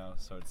things right now.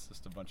 So it's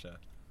just a bunch of.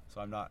 So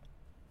I'm not.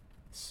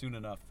 Soon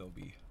enough there'll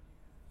be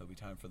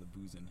time for the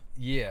boozing.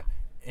 Yeah.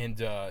 And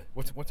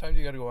what time do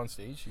you got to go on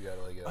stage? You got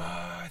to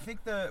I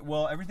think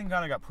everything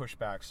kind of got pushed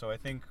back. So I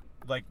think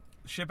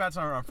Shitbats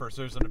aren't on first.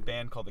 There's a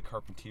band called the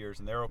Carpenters,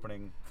 and they're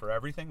opening for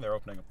everything. They're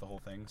opening up the whole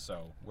thing.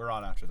 So we're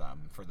on after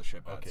them for the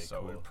Shitbats. Okay, so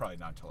cool. we're probably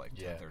not till 10:30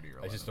 or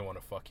 11. I just don't want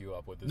to fuck you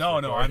up with this. No,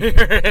 recording.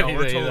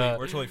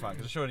 we're totally fine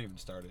because the show hadn't even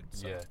started.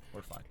 So Yeah.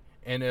 we're fine.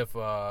 And if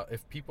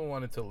people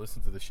wanted to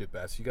listen to the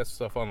Shitbats, you got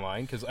stuff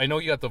online? Because I know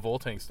you got the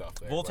Voltang stuff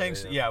there.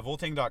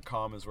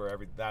 Voltang.com is where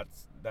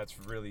that's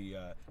really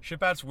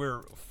Shitbats.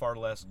 We're far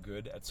less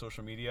good at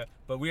social media,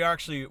 but we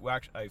actually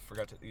I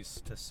forgot to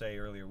say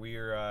earlier,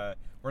 we're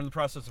in the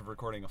process of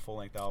recording a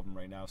full-length album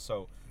right now.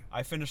 So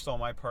I finished all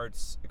my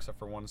parts except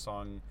for one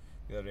song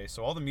the other day.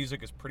 So all the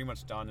music is pretty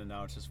much done, and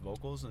now it's just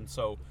vocals. And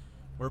so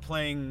we're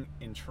playing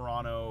in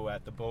Toronto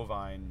at the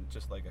Bovine,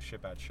 just like a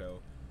Shitbats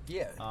show.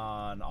 Yeah.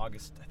 On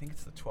August, I think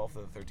it's the 12th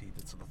or the 13th.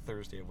 It's the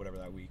Thursday of whatever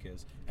that week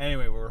is.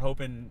 Anyway, we're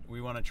hoping,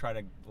 we want to try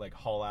to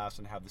haul ass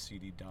and have the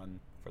CD done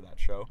for that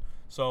show.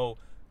 So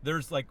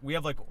there's we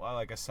have a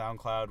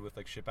SoundCloud with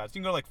Shitbats.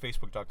 You can go to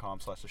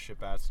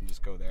facebook.com/theshitbats and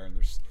just go there, and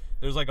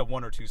there's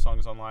 1 or 2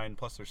 songs online.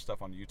 Plus there's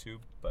stuff on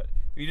YouTube. But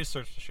if you just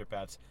search the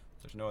Shitbats,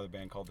 there's no other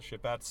band called the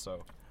Shitbats,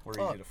 so we're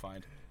easy to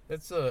find.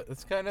 It's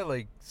kind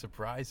of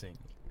surprising.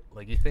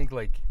 You think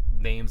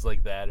names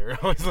like that are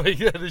always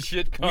the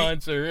shit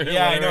concert.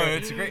 Yeah, I know,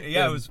 it's a great.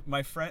 Yeah, it was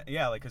my friend.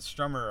 Yeah, his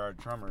our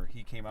drummer,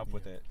 he came up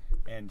with it,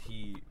 and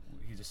he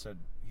just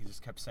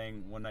kept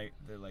saying one night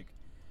he's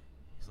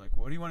like,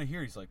 what do you want to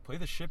hear? He's like, play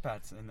the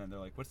Shitbats, and then they're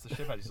like, what's the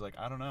Shitbats? He's like,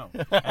 I don't know.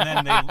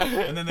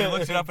 And then they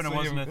looked it up, and it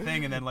wasn't a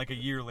thing. And then a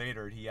year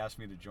later, he asked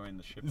me to join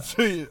the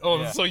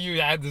Shitbats. So you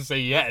had to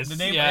say yes. The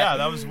name,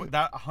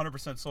 that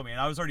 100% sold me.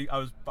 And I was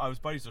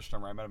buddies with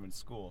Strummer. I met him in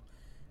school.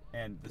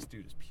 And this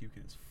dude is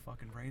puking his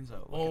fucking brains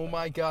out. Oh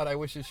my god, I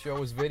wish this show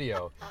was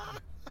video.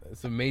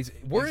 It's amazing.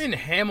 We're in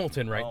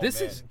Hamilton, right?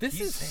 This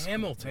is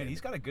Hamilton. Man,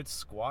 he's got a good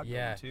squad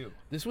going too.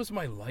 This was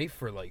my life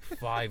for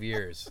 5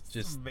 years.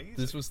 Just amazing.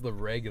 This was the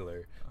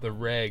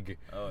reg.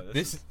 Oh,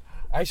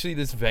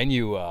 this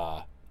venue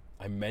I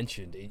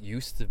mentioned, it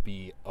used to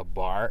be a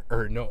bar,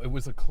 or no, it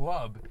was a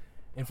club.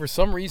 And for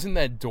some reason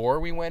that door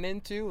we went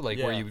into,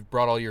 where you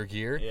brought all your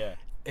gear,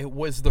 it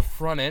was the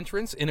front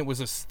entrance, and it was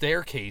a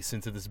staircase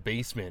into this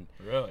basement.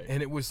 Really?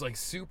 And it was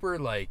super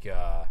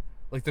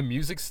the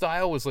music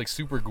style was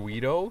super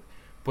Guido,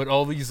 but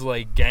all these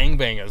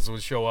gangbangers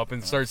would show up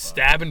and start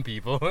stabbing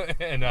people.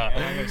 And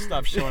I'm gonna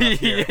stop showing up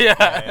here.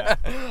 Yeah.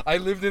 I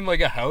lived in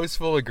a house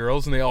full of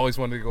girls, and they always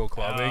wanted to go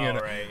clubbing. And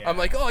I'm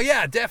like, oh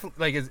yeah,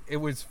 definitely. It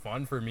was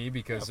fun for me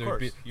because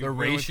the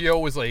ratio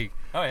was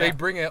they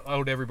bring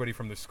out everybody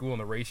from the school, and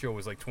the ratio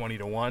was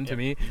 20-1 to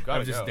me. I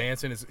was just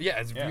dancing.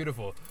 It's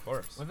beautiful. Of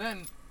course. But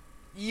then,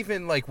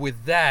 even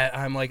with that,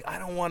 I'm I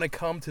don't want to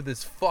come to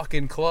this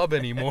fucking club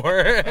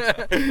anymore.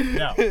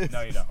 No, you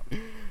don't.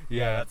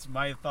 Yeah, that's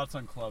my thoughts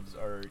on clubs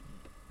are,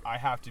 I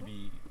have to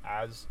be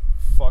as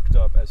fucked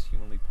up as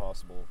humanly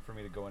possible for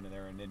me to go into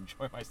there and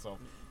enjoy myself,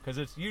 because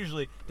it's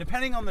usually,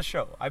 depending on the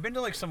show. I've been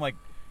to some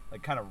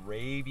kind of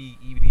ravey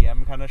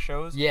EDM kind of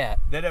shows. Yeah.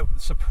 That it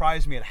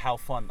surprised me at how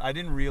fun. I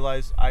didn't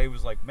realize. I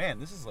was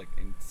man, this is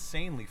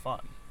insanely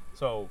fun.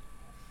 So,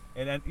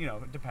 and then,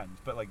 it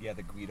depends, but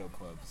the Guido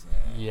clubs.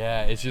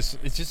 Yeah, it's just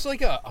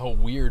a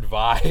weird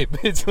vibe.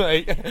 It's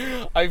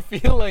I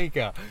feel a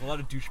lot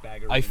of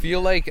douchebaggery. I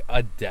feel a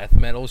death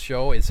metal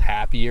show is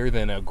happier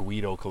than a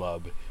Guido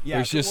club. Yeah,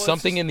 there's just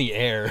something in the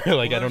air.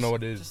 I don't know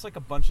what it is. Just a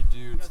bunch of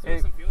dudes.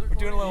 Hey, we're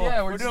doing a little.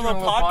 Yeah, we're doing a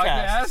little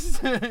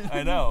podcast.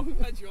 I know.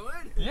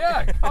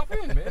 Yeah, hop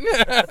in, man.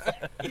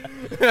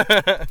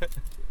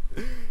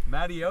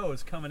 Matty O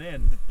is coming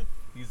in.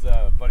 He's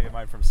a buddy of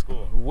mine from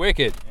school.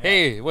 Wicked. Yeah.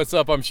 Hey, what's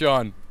up? I'm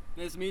Sean.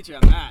 Nice to meet you.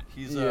 I'm Matt.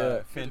 He's Yeah.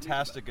 a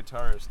fantastic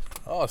guitarist.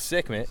 Oh,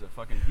 sick, man.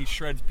 He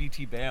shreds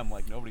BT Bam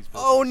like nobody's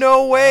business. Oh,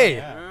 no way.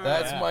 Yeah.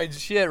 That's Yeah. my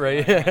shit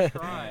right here.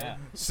 Yeah.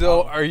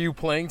 So, are you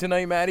playing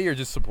tonight, Matty, or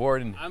just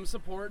supporting? I'm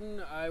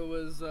supporting. I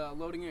was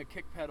loading a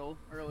kick pedal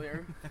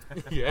earlier.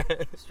 Yeah.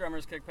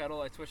 Strummer's kick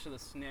pedal. I switched to the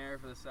snare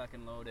for the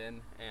second load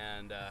in,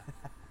 and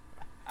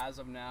as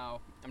of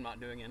now, I'm not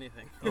doing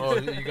anything. Oh,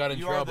 you got in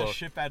You trouble. are the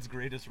shipbad's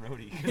greatest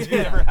roadie because you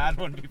never had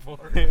one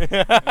before.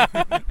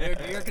 Their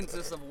gear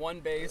consists of one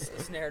bass,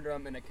 a snare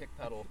drum, and a kick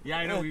pedal. Yeah,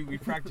 I know. We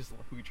practiced.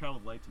 We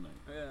traveled light tonight.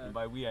 Yeah. And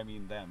by we, I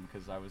mean them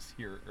because I was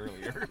here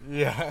earlier.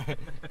 Yeah,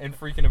 and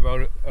freaking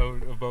about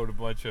a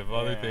bunch of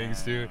other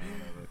things too.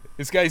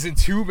 This guy's in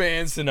 2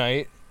 bands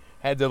tonight.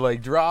 Had to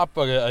like drop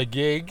a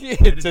gig. I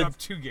just to dropped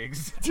 2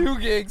 gigs. 2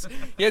 gigs.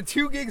 He had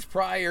 2 gigs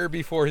prior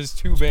before his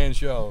 2-band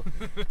show.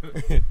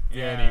 Danny,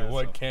 Yeah,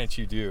 what so- can't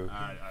you do?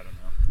 I don't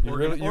know. You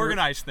really- you re-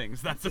 organize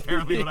things. That's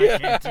apparently what I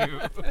can't do.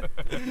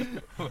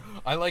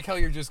 I like how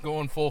you're just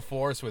going full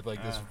force with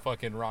like this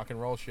fucking rock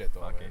and roll shit, though.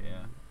 Fuck it, man.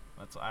 yeah.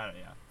 That's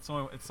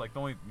it's like the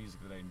only music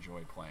that I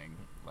enjoy playing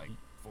like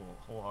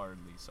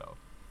wholeheartedly. So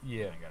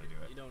Yeah. I gotta do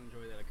You it. don't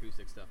enjoy that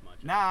acoustic stuff much.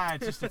 Nah,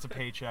 it's a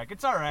paycheck.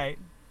 It's all right.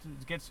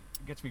 It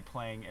gets me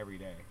playing every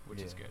day,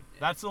 which is Yeah. good.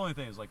 That's the only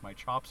thing is like my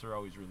chops are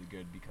always really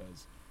good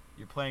because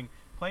you're playing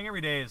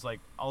every day is like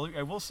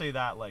I will say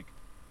that like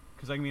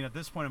because I mean at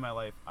this point in my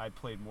life I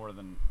played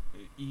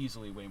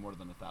easily way more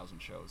than 1,000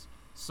 shows.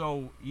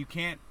 So you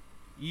can't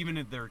even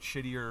if they're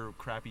shittier,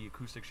 crappy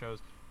acoustic shows,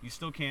 you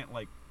still can't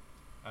like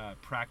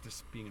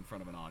practice being in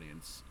front of an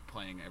audience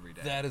playing every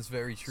day. That is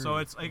very true. So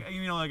it's like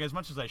like as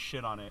much as I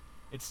shit on it,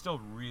 it's still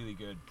really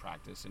good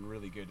practice and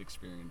really good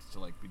experience to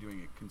like be doing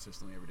it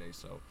consistently every day.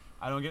 So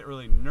I don't get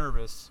really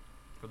nervous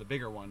for the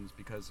bigger ones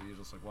because you're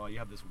just like, well, you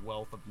have this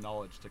wealth of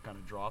knowledge to kind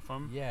of draw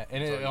from. yeah,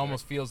 and So it you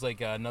almost feels like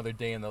another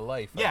day in the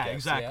life. I Yeah, guess,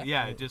 exactly.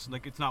 Yeah, it just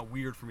like it's not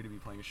weird for me to be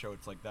playing a show.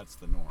 It's like that's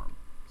the norm.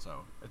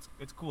 So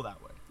it's cool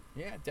that way.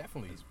 Yeah,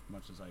 definitely. As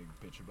much as I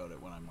bitch about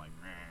it when I'm like,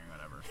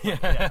 whatever.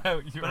 Yeah,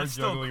 you But are it's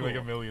still juggling like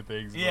cool. a million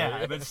things.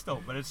 Yeah, but it's still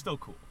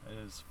cool. It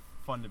is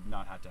fun to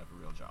not have to have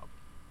a real job.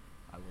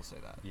 I will say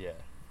that. Yeah.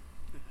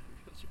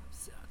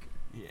 Suck.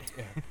 Yeah.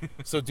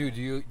 So, dude,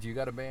 do you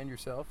got a band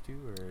yourself too,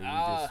 or are you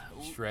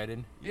just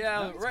shredding?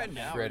 Yeah, right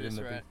now we're Shredding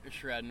just the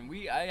shredding.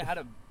 We're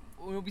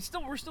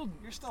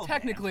still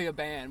technically a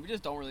band. We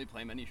just don't really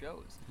play many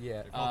shows.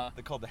 Yeah.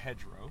 They're called the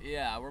Hedgerow.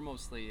 Yeah, we're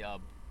mostly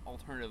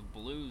alternative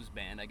blues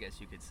band, I guess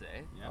you could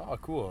say. Yeah. Oh,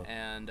 cool.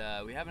 And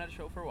we haven't had a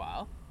show for a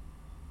while,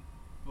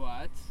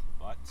 but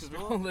But because we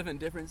still, all live in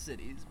different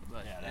cities.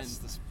 But yeah, that's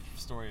and the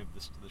story of the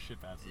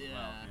shitbads as well.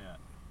 Yeah. Yeah.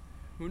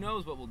 who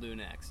knows what we'll do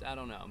next? I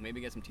don't know.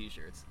 Maybe get some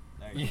T-shirts.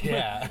 There you go.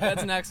 Yeah.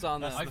 That's next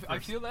on the. I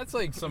feel that's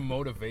like some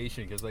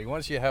motivation because like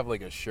once you have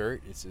like a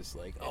shirt, it's just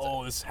like,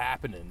 oh, this is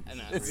happening. and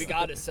It's, we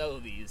gotta sell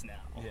these now.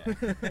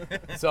 Yeah.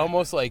 it's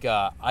almost like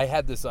I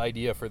had this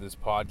idea for this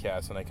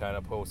podcast and I kind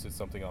of posted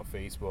something on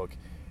Facebook,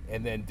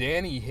 and then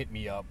Danny hit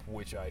me up,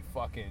 which I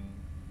fucking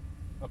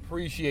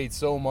appreciate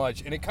so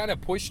much, and it kind of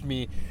pushed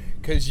me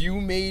because you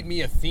made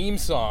me a theme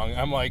song.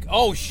 I'm like,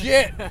 oh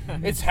shit,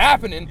 it's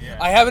happening. Yeah.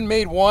 I haven't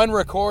made one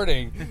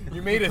recording.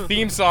 You made a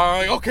theme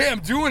song. I'm like, okay, I'm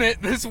doing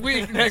it this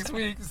week, next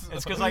week.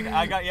 It's because like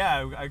I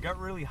got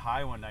really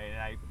high one night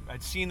and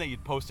I'd seen that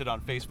you'd posted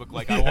on Facebook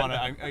like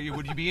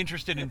would you be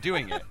interested in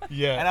doing it?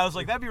 Yeah. And I was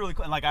like that'd be really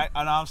cool. And like and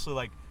honestly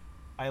like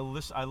I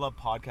love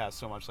podcasts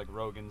so much, like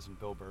Rogan's and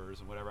Bill Burr's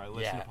and whatever. I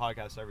listen Yeah. to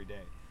podcasts every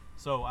day.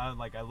 So I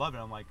love it.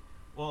 I'm like,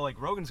 well, like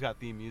Rogan's got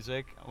theme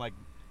music. I'm like,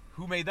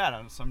 who made that?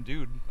 Some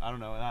dude. I don't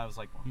know. And I was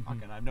like, well,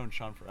 fucking, I've known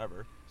Sean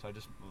forever. So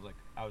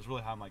I was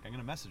really high. I'm like, I'm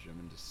gonna message him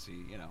and just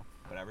see,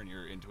 whatever. And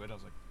you're into it. I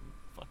was like,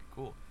 fucking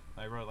cool.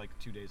 I wrote like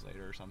 2 days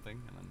later or something,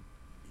 and then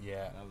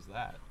Yeah. that was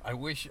that. I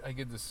wish I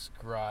could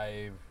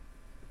describe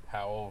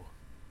how,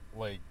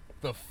 like,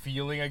 the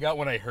feeling I got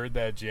when I heard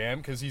that jam,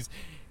 because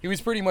he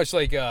was pretty much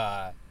like,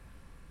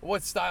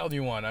 what style do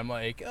you want? I'm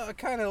like,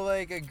 kind of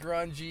like a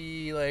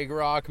grungy, like,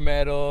 rock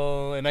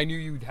metal, and I knew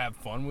you'd have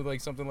fun with,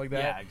 like, something like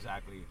that. Yeah,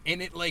 exactly.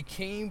 And it, like,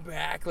 came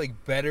back,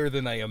 like, better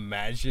than I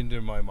imagined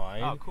in my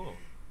mind. Oh, cool.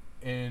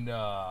 And,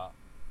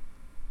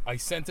 I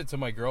sent it to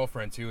my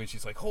girlfriend, too, and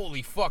she's like,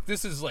 holy fuck,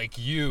 this is, like,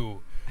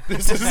 you.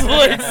 This is,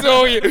 like,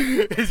 so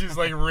you. And she's,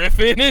 like,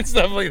 riffing and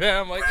stuff like that.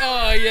 I'm like,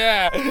 oh,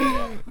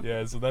 yeah.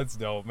 Yeah, so that's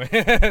dope, man.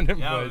 Yeah,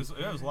 But-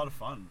 it was a lot of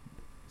fun.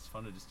 It's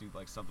fun to just do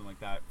like something like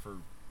that for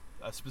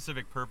a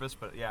specific purpose,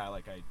 but yeah,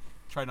 like I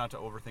tried not to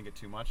overthink it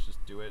too much.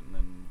 Just do it, and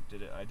then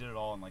did it. I did it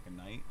all in like a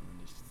night, and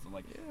then just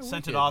like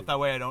sent it wicked. off that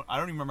way. I don't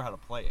even remember how to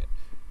play it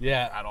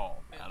yeah. at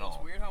all.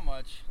 It's weird how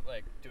much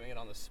like doing it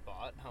on the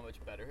spot, how much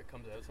better it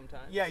comes out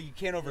sometimes. Yeah, you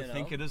can't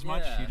overthink know? it as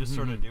much. Yeah. You just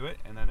sort of do it,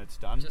 and then it's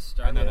done. Just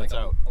start and then with it's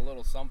like out. a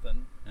little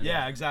something. and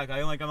Yeah, then- exactly.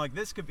 I'm like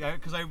this could be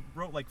because I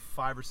wrote like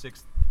 5 or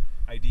 6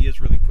 ideas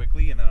really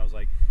quickly, and then I was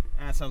like,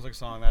 that sounds like a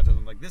song. That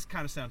doesn't. Like this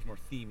kind of sounds more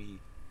themey,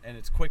 and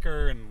it's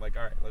quicker, and like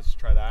all right, let's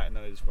try that. And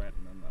then I just went,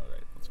 and then all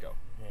right, let's go.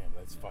 Man,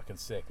 that's fucking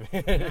sick,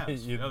 man.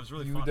 Yeah, that was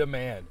really you fun. the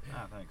man.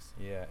 Ah, thanks.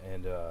 Yeah,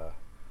 and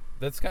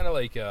that's kind of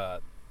like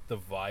the the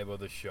vibe of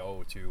the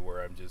show too,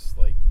 where I'm just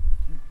like,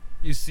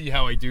 you see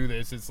how I do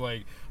this. It's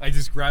like I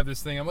just grab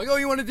this thing. I'm like, oh,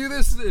 you want to do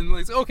this? And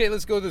like, okay,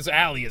 let's go to this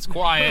alley. It's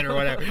quiet or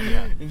whatever.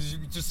 And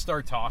just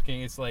start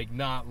talking. It's like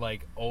not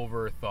like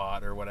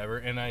overthought or whatever.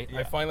 And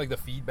I find like the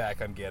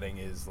feedback I'm getting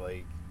is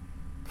like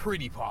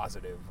pretty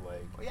positive.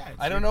 Like,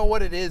 I don't know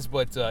what it is,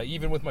 but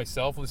even with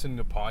myself listening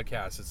to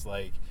podcasts, it's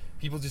like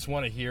people just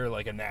want to hear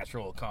like a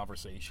natural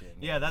conversation.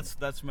 Yeah,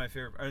 that's my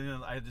favorite.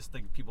 I just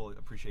think people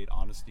appreciate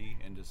honesty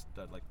and just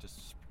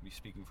be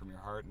speaking from your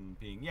heart and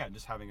being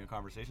just having a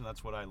conversation.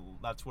 That's what I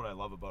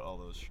love about all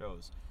those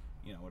shows,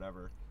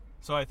 whatever.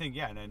 So I think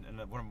and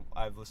when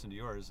I've listened to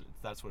yours,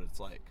 that's what it's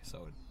like.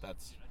 So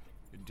that's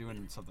you're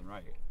doing something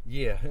right.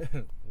 Yeah,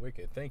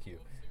 wicked. Thank you.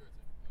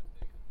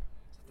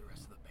 The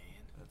rest of the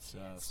band.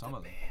 That's some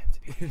of them.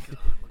 God,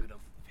 look at them.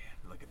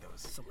 Look at those.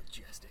 So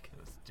majestic.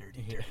 Those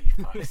dirty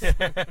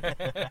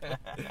fucks.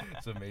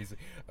 It's amazing.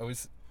 I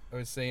was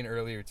saying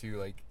earlier too,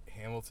 like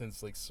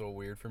Hamilton's like so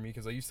weird for me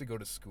because I used to go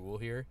to school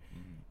here,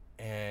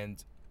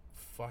 and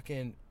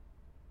fucking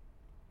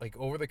like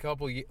over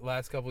the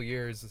last couple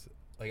years,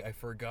 like I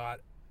forgot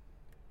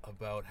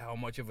about how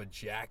much of a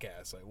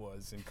jackass I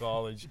was in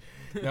college.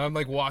 Now I'm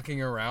like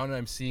walking around and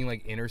I'm seeing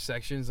like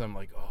intersections. I'm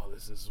like, oh,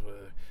 this is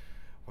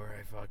where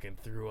I fucking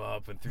threw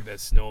up and threw that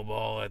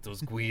snowball at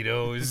those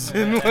Guidos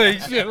and like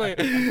shit, like,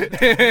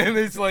 and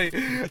it's like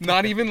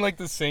not even like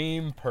the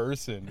same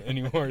person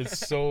anymore. It's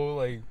so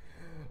like,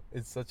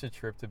 it's such a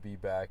trip to be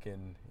back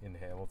in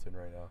Hamilton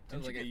right now. That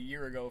was like a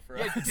year ago for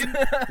us.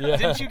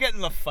 Didn't you get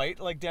in a fight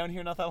like down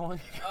here not that long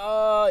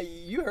ago?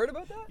 You heard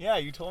about that? Yeah,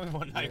 you told me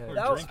one night we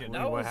were drinking.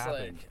 That What was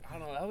happened? like, I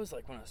don't know, that was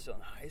like when I was still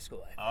in high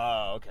school, I think.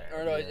 Oh, okay.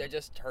 Or no, I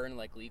just turned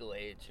like legal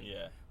age. And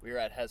Yeah. we were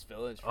at Hess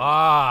Village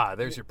for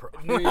There's your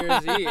New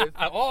Year's Eve.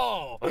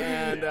 Oh!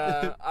 And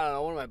I don't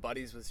know, one of my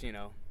buddies was,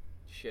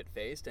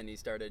 shit-faced, and he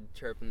started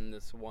chirping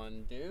this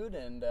one dude,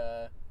 and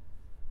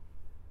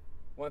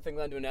one thing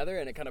led to another,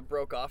 and it kind of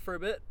broke off for a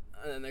bit.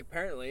 And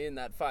apparently, in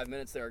that 5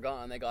 minutes they were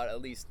gone, they got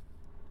at least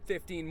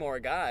 15 more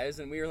guys,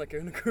 and we were like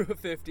in a crew of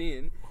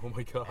 15. Oh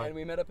my god. And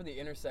we met up at the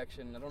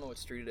intersection. I don't know what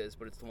street it is,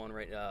 but it's the one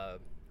right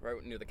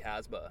near the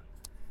Casbah.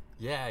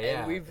 Yeah.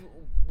 And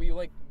we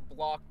like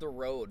blocked the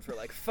road for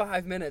like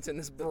 5 minutes in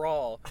this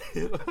brawl.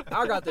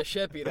 I got the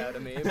shit beat out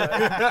of me, but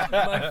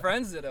my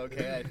friends did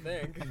okay, I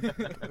think.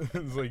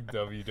 It's like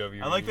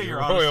WWE. I like that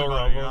you're honest Royal about it.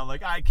 Rumble. You're not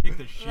like, I kicked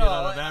the shit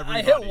out of everybody.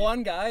 I hit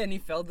one guy and he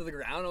fell to the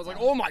ground. I was like,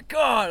 oh my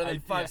god! And then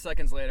 5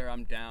 seconds later,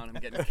 I'm down. I'm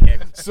getting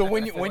kicked. So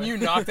when you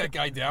knock that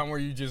guy down, were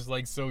you just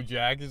like so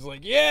jacked? It's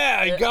like, yeah,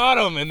 I got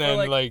him, and then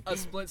for like a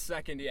split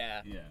second,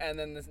 yeah. And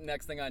then the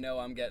next thing I know,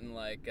 I'm getting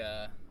like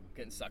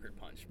getting sucker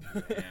punched.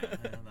 Yeah,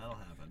 that'll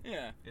happen.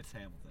 Yeah. It's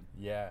Hamilton.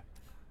 yeah.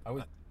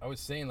 I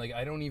was saying like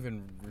I don't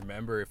even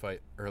remember I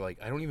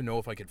don't even know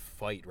if I could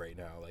fight right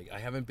now. Like I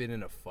haven't been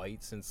in a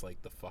fight since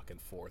like the fucking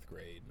 4th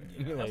grade,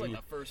 man. That's like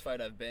the first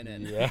fight I've been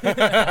in. Yeah.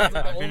 That's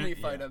like the only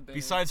fight I've been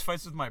Besides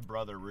fights with my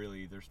brother,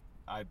 really,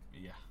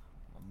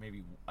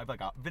 maybe I've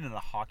been in a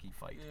hockey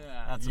fight.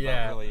 Yeah. That's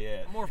Yeah. about really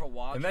it. in. More of a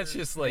watcher. And that's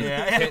just like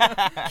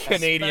Yeah.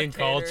 Canadian Spectator.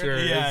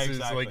 culture. Yeah, It's just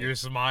exactly. like you're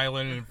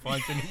smiling and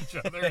punching each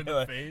other in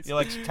the face. You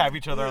like tap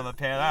each other on the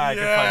pan.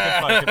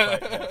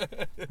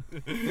 Good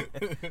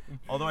fight.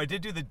 Although I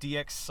did do the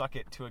DX suck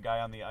it to a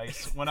guy on the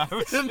ice when I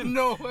was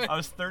No way. I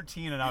was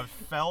 13 and I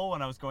fell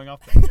when I was going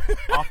off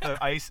the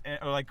ice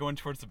or like going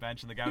towards the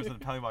bench, and the guy was in the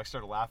penalty box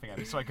started laughing at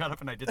me. So I got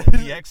up and I did the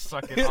DX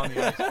suck it on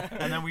the ice,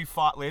 and then we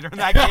fought later in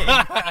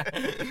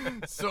that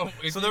game. So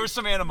There was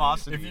some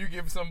animosity. If you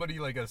give somebody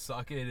like a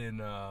suck it in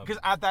Because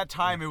at that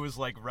time it was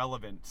like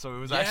relevant, so it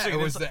was actually it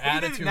was the if you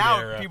did it attitude now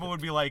era. people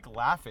would be like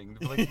laughing,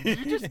 like, did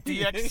you just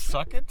DX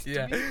suck it? To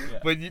yeah. me?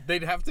 But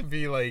they'd have to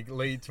be like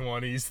late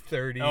 20s,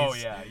 30s. Oh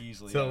yeah,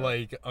 easily. To yeah.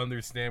 like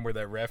understand where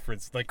that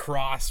reference, the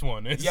cross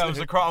one is. Yeah, it was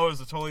the cross. It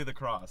was totally the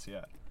cross.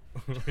 Yeah.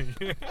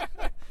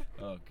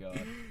 Oh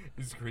god.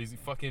 It's crazy.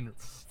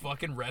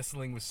 Fucking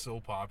wrestling was so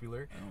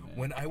popular. Oh, man.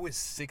 When I was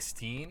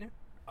 16,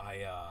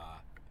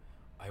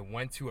 I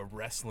went to a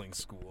wrestling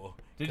school.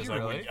 Did 'cause you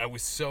really? I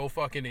was so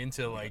fucking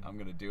into like. I'm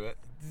gonna do it.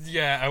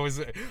 Yeah,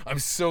 I'm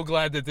so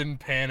glad that didn't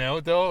pan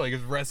out though. Like,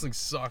 'cause wrestling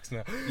sucks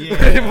now.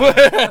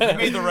 Yeah. You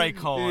made the right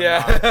call.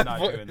 Yeah. Not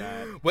doing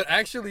that. But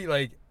actually,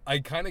 like, I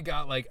kind of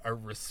got like a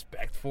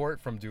respect for it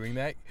from doing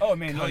that. Oh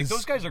man, like 'cause-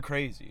 those guys are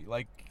crazy.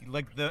 Like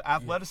the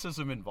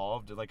athleticism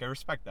involved. Like I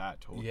respect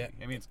that totally. Yeah.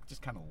 I mean, it's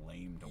just kind of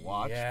lame to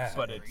watch. Yeah.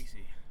 But it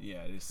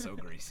is so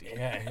greasy.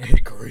 Yeah,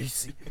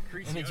 greasy.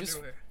 Greasy And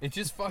underwear. it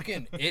just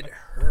fucking, it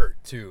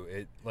hurt too.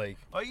 It like,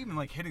 Oh, even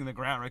like hitting the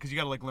ground, right? Because you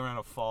gotta like learn how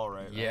to fall,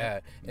 right? yeah.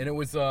 And it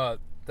was, that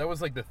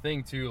was like the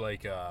thing too.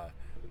 Like,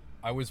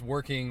 I was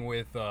working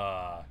with,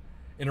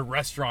 in a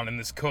restaurant, and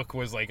this cook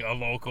was like a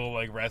local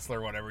like wrestler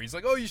or whatever. He's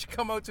like, oh, you should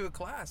come out to a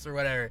class or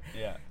whatever.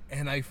 Yeah.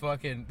 And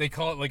they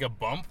call it like a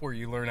bump where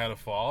you learn how to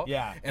fall.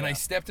 Yeah, And I yeah.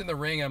 stepped in the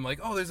ring. I'm like,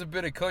 oh, there's a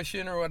bit of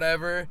cushion or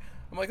whatever.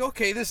 I'm like,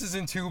 okay, this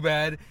isn't too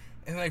bad.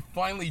 And I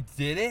finally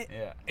did it.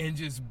 Yeah. And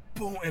just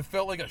boom, it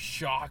felt like a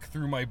shock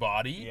through my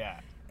body. Yeah.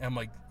 And I'm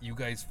like, you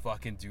guys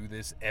fucking do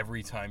this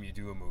every time you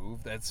do a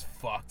move? That's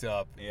fucked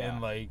up. Yeah.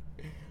 And like,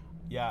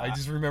 Yeah, I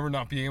just remember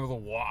not being able to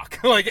walk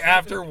like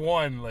after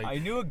one. Like, I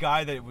knew a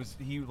guy that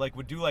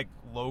would do like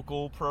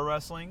local pro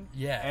wrestling.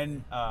 Yeah.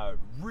 And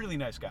really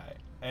nice guy.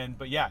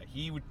 But yeah,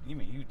 he would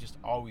just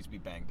always be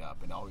banged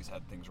up and always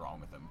had things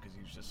wrong with him because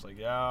he was just like,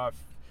 yeah, I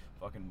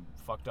fucking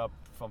fucked up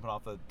jumping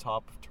off the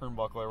top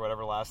turnbuckle or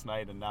whatever last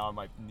night, and now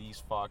my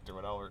knee's fucked or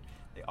whatever.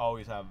 They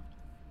always have,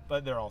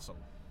 but they're also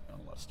on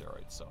a lot of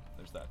steroids, so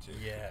there's that too.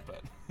 Yeah.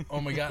 But oh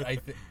my god,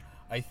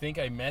 I think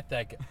I met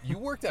that guy. You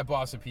worked at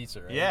Boston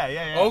Pizza, right?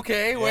 Yeah.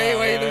 Okay, wait,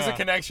 Yeah, there's yeah. a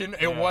connection.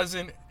 It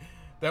Yeah.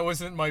 That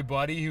wasn't my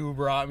buddy who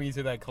brought me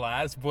to that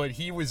class, but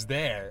he was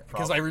there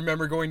because I Probably.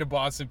 remember going to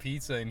Boston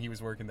Pizza and he was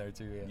working there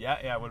too. Yeah,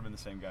 it would have been the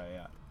same guy.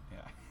 Yeah.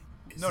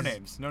 No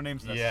names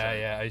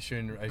necessary. Yeah. I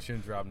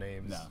shouldn't drop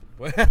names. No.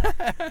 But,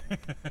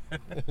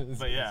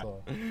 But yeah,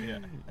 So,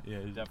 yeah,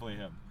 definitely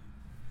him.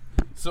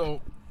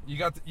 so you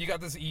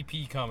got this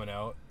EP coming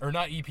out, or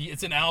not EP?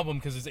 It's an album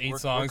because it's 8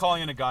 songs. We're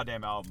calling it a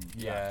goddamn album.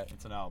 Yeah.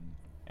 It's an album.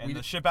 And We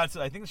the d- ship outs,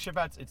 I think the ship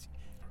outs,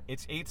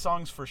 it's 8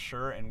 songs for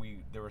sure, and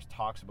there was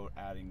talks about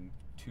adding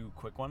 2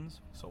 quick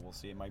ones, so we'll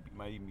see. It might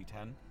even be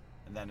 10,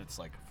 and then it's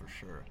like for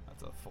sure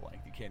that's a full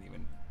length. You can't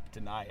even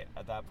deny it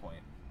at that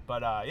point.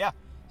 But yeah,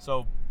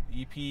 so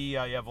EP,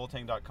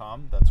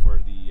 Voltang.com. That's where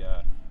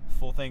the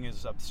full thing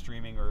is up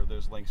streaming, or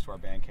there's links to our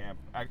Bandcamp.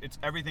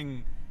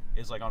 Everything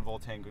is like on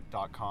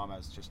Voltang.com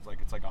as just like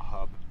it's like a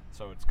hub.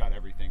 So it's got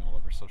everything, all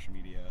of our social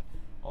media,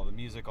 all the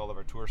music, all of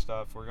our tour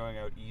stuff. We're going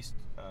out east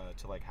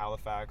to like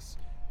Halifax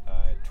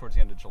towards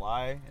the end of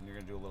July, and we're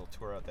gonna do a little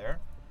tour out there.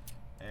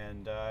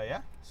 And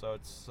yeah, so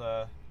it's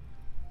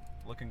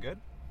looking good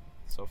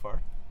so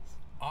far.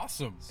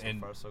 Awesome. So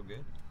And far, so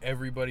good.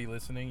 everybody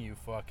listening, you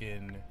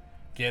fucking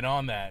get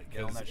on that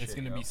Get on because that it's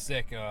shit, gonna yo. be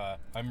sick.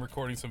 I'm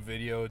recording some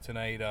video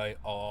tonight. I'll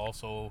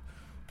also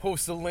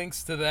post the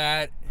links to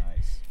that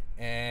Nice.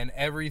 and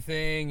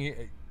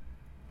everything.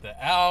 The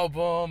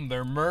album,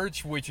 their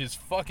merch, which is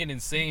fucking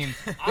insane.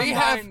 They I'm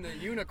have. buying the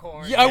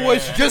unicorn. Yeah, I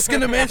was just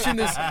gonna mention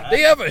this.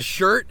 They have a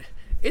shirt.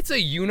 It's a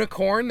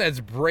unicorn that's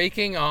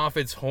breaking off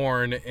its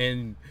horn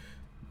and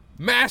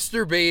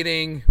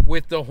masturbating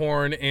with the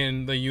horn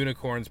in the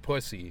unicorn's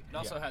pussy. It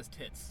also has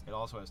tits. It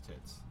also has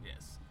tits.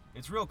 Yes.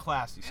 It's real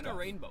classy And stuff. a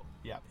rainbow.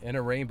 Yeah. And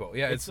a rainbow.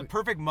 Yeah, It's a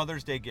perfect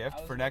Mother's Day gift I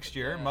was for next looking-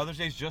 year. yeah. Mother's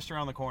Day's just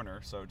around the corner,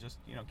 so just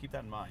keep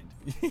that in mind.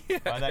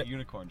 Buy that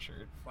unicorn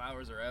shirt.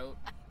 Flowers are out.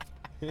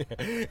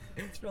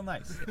 It's real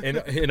nice.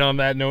 and on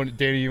that note,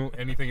 Danny,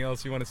 anything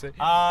else you want to say?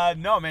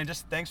 No, man.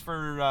 Just thanks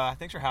for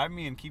having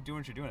me, and keep doing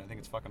what you're doing. I think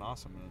it's fucking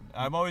awesome. And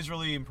I'm always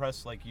really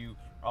impressed. Like, you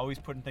are always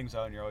putting things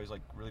out, and you're always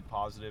like really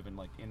positive and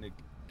like into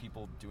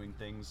people doing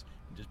things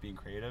and just being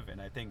creative. And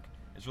I think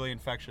it's really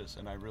infectious,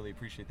 and I really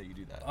appreciate that you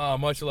do that.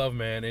 Much love,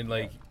 man. And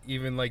like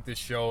even like the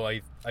show,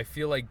 I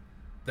feel like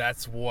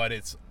that's what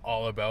it's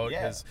all about.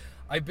 Yeah. Because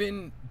I've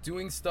been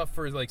doing stuff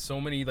for like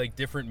so many like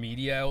different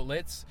media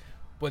outlets,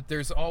 but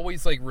there's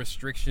always like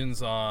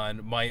restrictions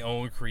on my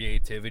own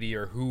creativity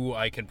or who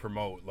I can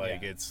promote.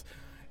 Like it's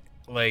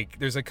like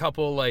there's a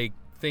couple like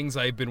things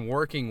I've been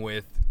working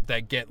with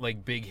that get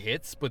like big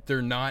hits, but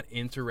they're not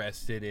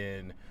interested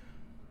in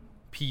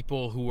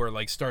people who are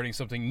like starting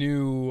something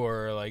new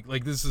or like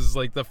this is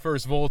like the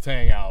first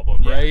Voltang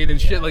album, right? And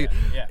shit like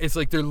yeah. it's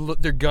like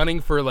they're gunning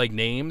for like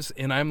names,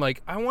 and I'm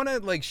like I want to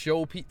like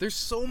show people there's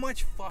so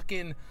much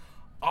fucking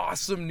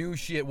awesome new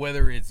shit,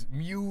 whether it's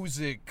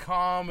music,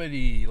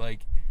 comedy,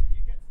 like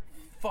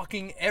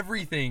fucking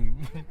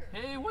everything.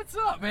 Hey, what's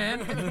up,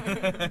 man?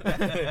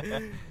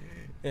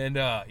 And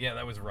yeah,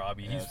 that was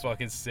Robbie. He's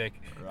fucking sick.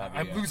 Robbie,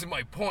 I'm yeah. losing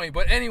my point,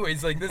 but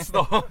anyways, like this is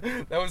the whole,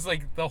 that was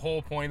like the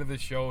whole point of the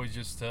show is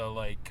just to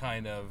like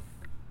kind of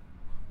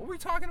what were we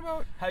talking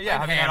about? Having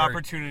I'm that hammered.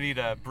 opportunity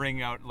to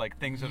bring out like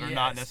things that are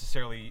not Yes.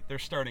 necessarily they're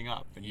starting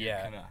up, and you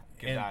Yeah. kind of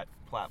give And- that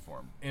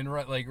platform. And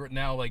right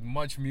now, like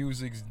much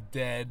music's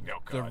dead. Oh,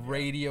 The God, yeah.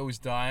 radio's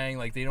dying.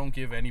 Like they don't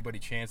give anybody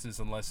chances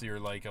unless you're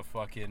like a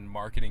fucking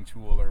marketing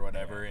tool or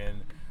whatever.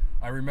 And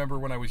I remember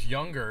when I was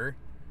younger,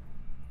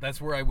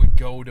 that's where I would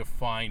go to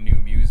find new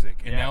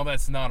music. And Yeah. now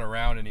that's not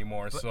around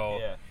anymore. So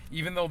yeah.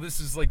 even though this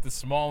is like the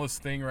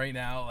smallest thing right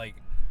now, like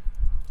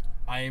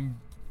I'm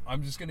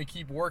just gonna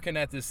keep working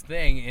at this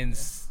thing and.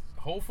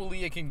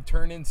 Hopefully it can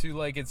turn into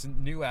like its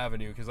new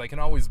avenue because I can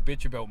always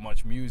bitch about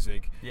much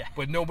music, Yeah.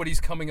 but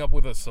nobody's coming up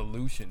with a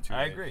solution to it.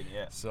 I agree.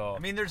 Yeah. So I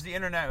mean, there's the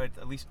internet.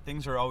 At least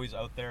things are always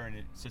out there,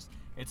 and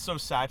it's so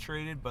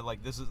saturated. But like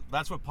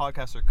that's what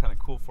podcasts are kind of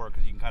cool for,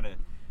 because you can kind of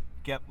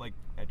get like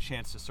a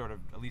chance to sort of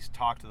at least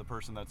talk to the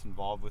person that's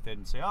involved with it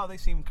and say, oh, they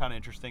seem kind of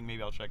interesting.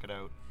 Maybe I'll check it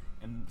out,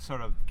 and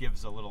sort of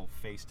gives a little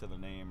face to the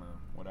name or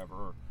whatever,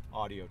 or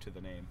audio to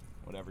the name,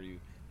 what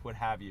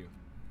have you.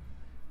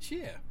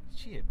 yeah,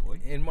 Shit, boy.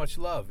 and much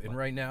love. And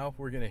right now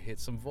we're gonna hit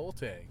some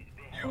Voltang.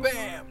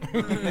 Bam.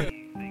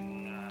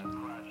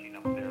 Crashing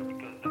up there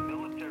because the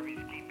military's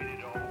keeping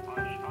it all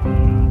hush hush.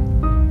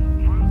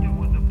 First it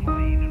was a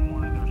plane in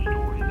one of their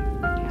stories.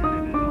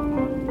 Canada's a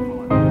hotspot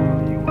for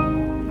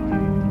UFO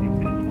sightings. If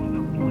this was a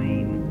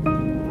plane,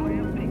 why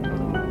have they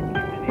cut off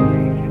the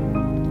communication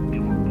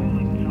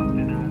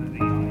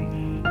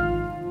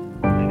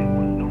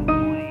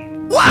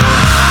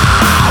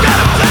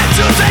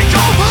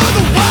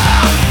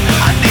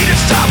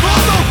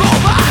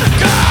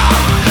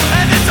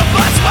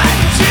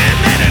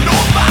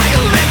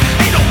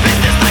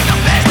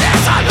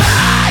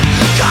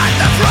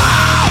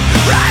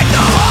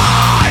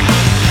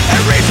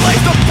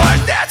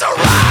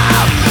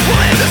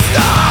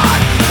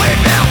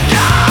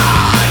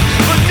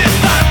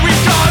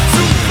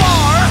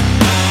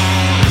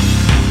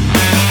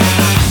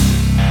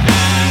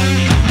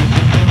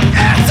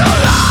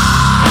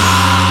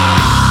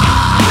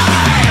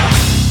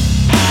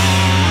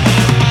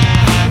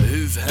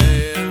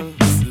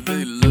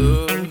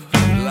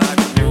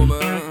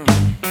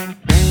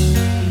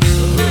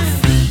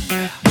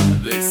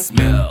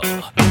smell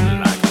like a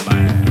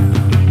man.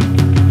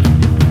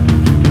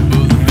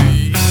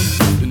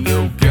 Believe in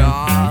no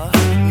God,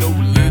 no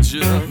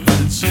religion,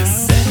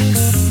 just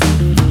sex.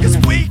 Cause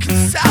we can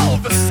sell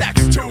the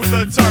sex to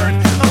the dirt.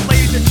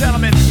 Ladies and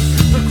gentlemen,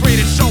 the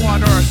greatest show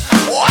on earth.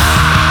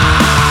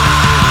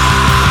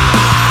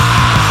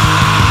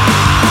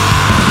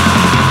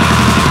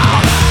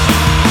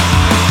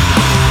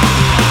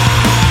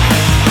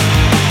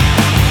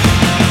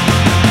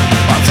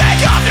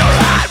 Take off your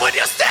hat when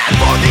you stand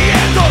for the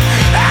anthem.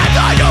 Hand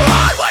on your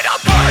heart when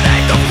you're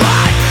burning the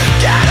flag.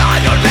 Get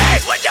on your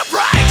knees when you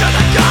pray to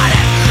the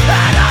goddess.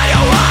 Hand on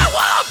your heart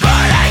while I'm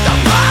burning the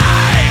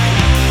flag.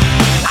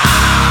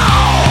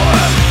 Oh,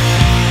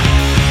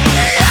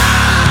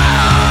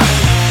 yeah.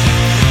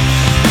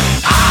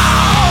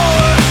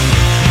 Oh,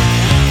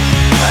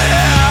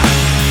 yeah.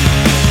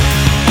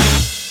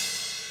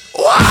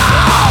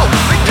 Wow,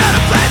 we got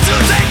a plan to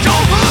take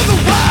over the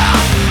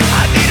world.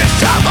 I need a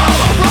shovel,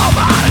 a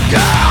robot, a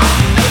girl.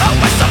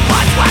 With some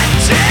blood, sweat,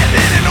 gin,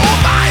 and an old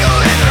mile.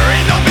 And they're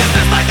in no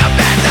business like a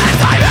business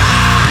I'm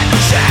in.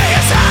 She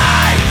is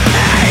high,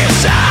 he is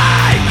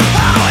shy.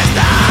 How is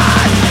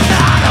that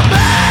not a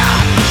man,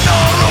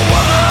 nor a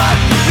woman?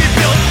 We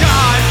built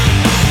God,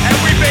 and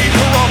we made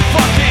her a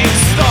fucking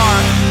star.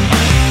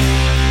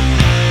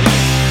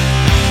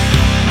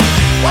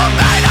 We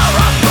made her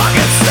a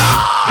fucking star.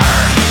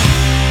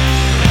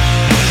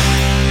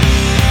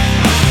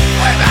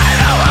 We made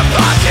her a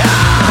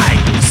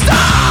fucking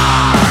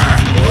star.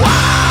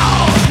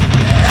 Wow.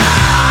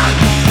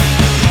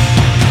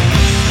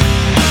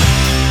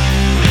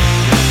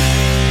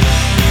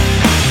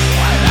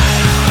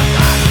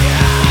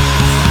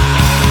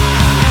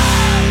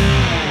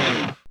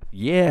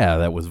 Yeah,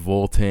 that was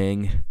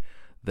Voltang.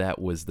 That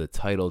was the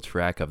title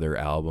track of their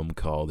album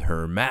called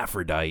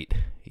Hermaphrodite.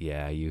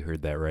 Yeah, you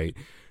heard that right.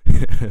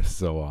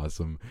 So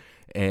awesome.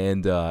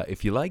 And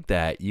if you like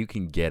that, you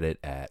can get it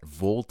at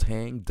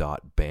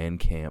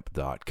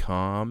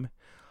voltang.bandcamp.com.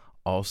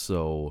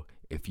 Also,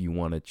 if you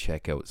want to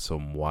check out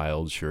some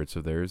wild shirts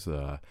of theirs,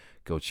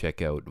 go check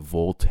out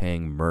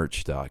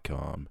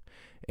voltangmerch.com.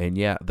 And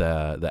yeah,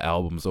 the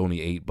album's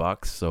only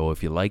 $8, so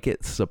if you like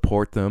it,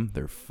 support them.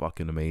 They're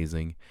fucking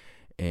amazing.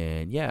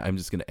 And yeah, I'm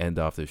just going to end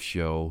off the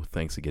show.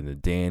 Thanks again to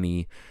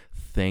Danny.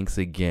 Thanks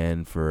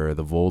again for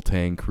the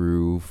Voltang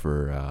crew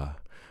for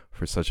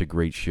such a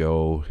great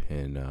show.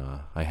 And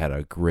I had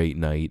a great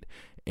night.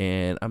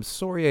 And I'm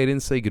sorry I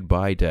didn't say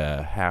goodbye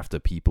to half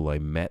the people I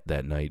met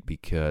that night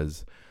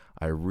because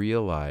I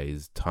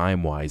realized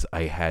time-wise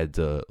I had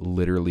to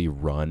literally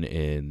run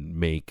and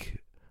make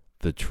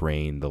the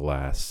train the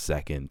last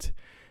second.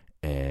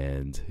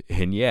 And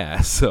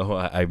yeah, so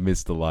I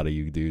missed a lot of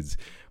you dudes.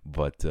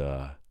 But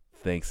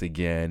thanks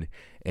again.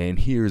 And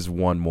here's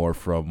one more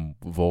from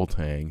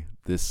Voltang.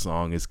 This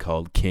song is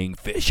called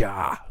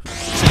Kingfisher.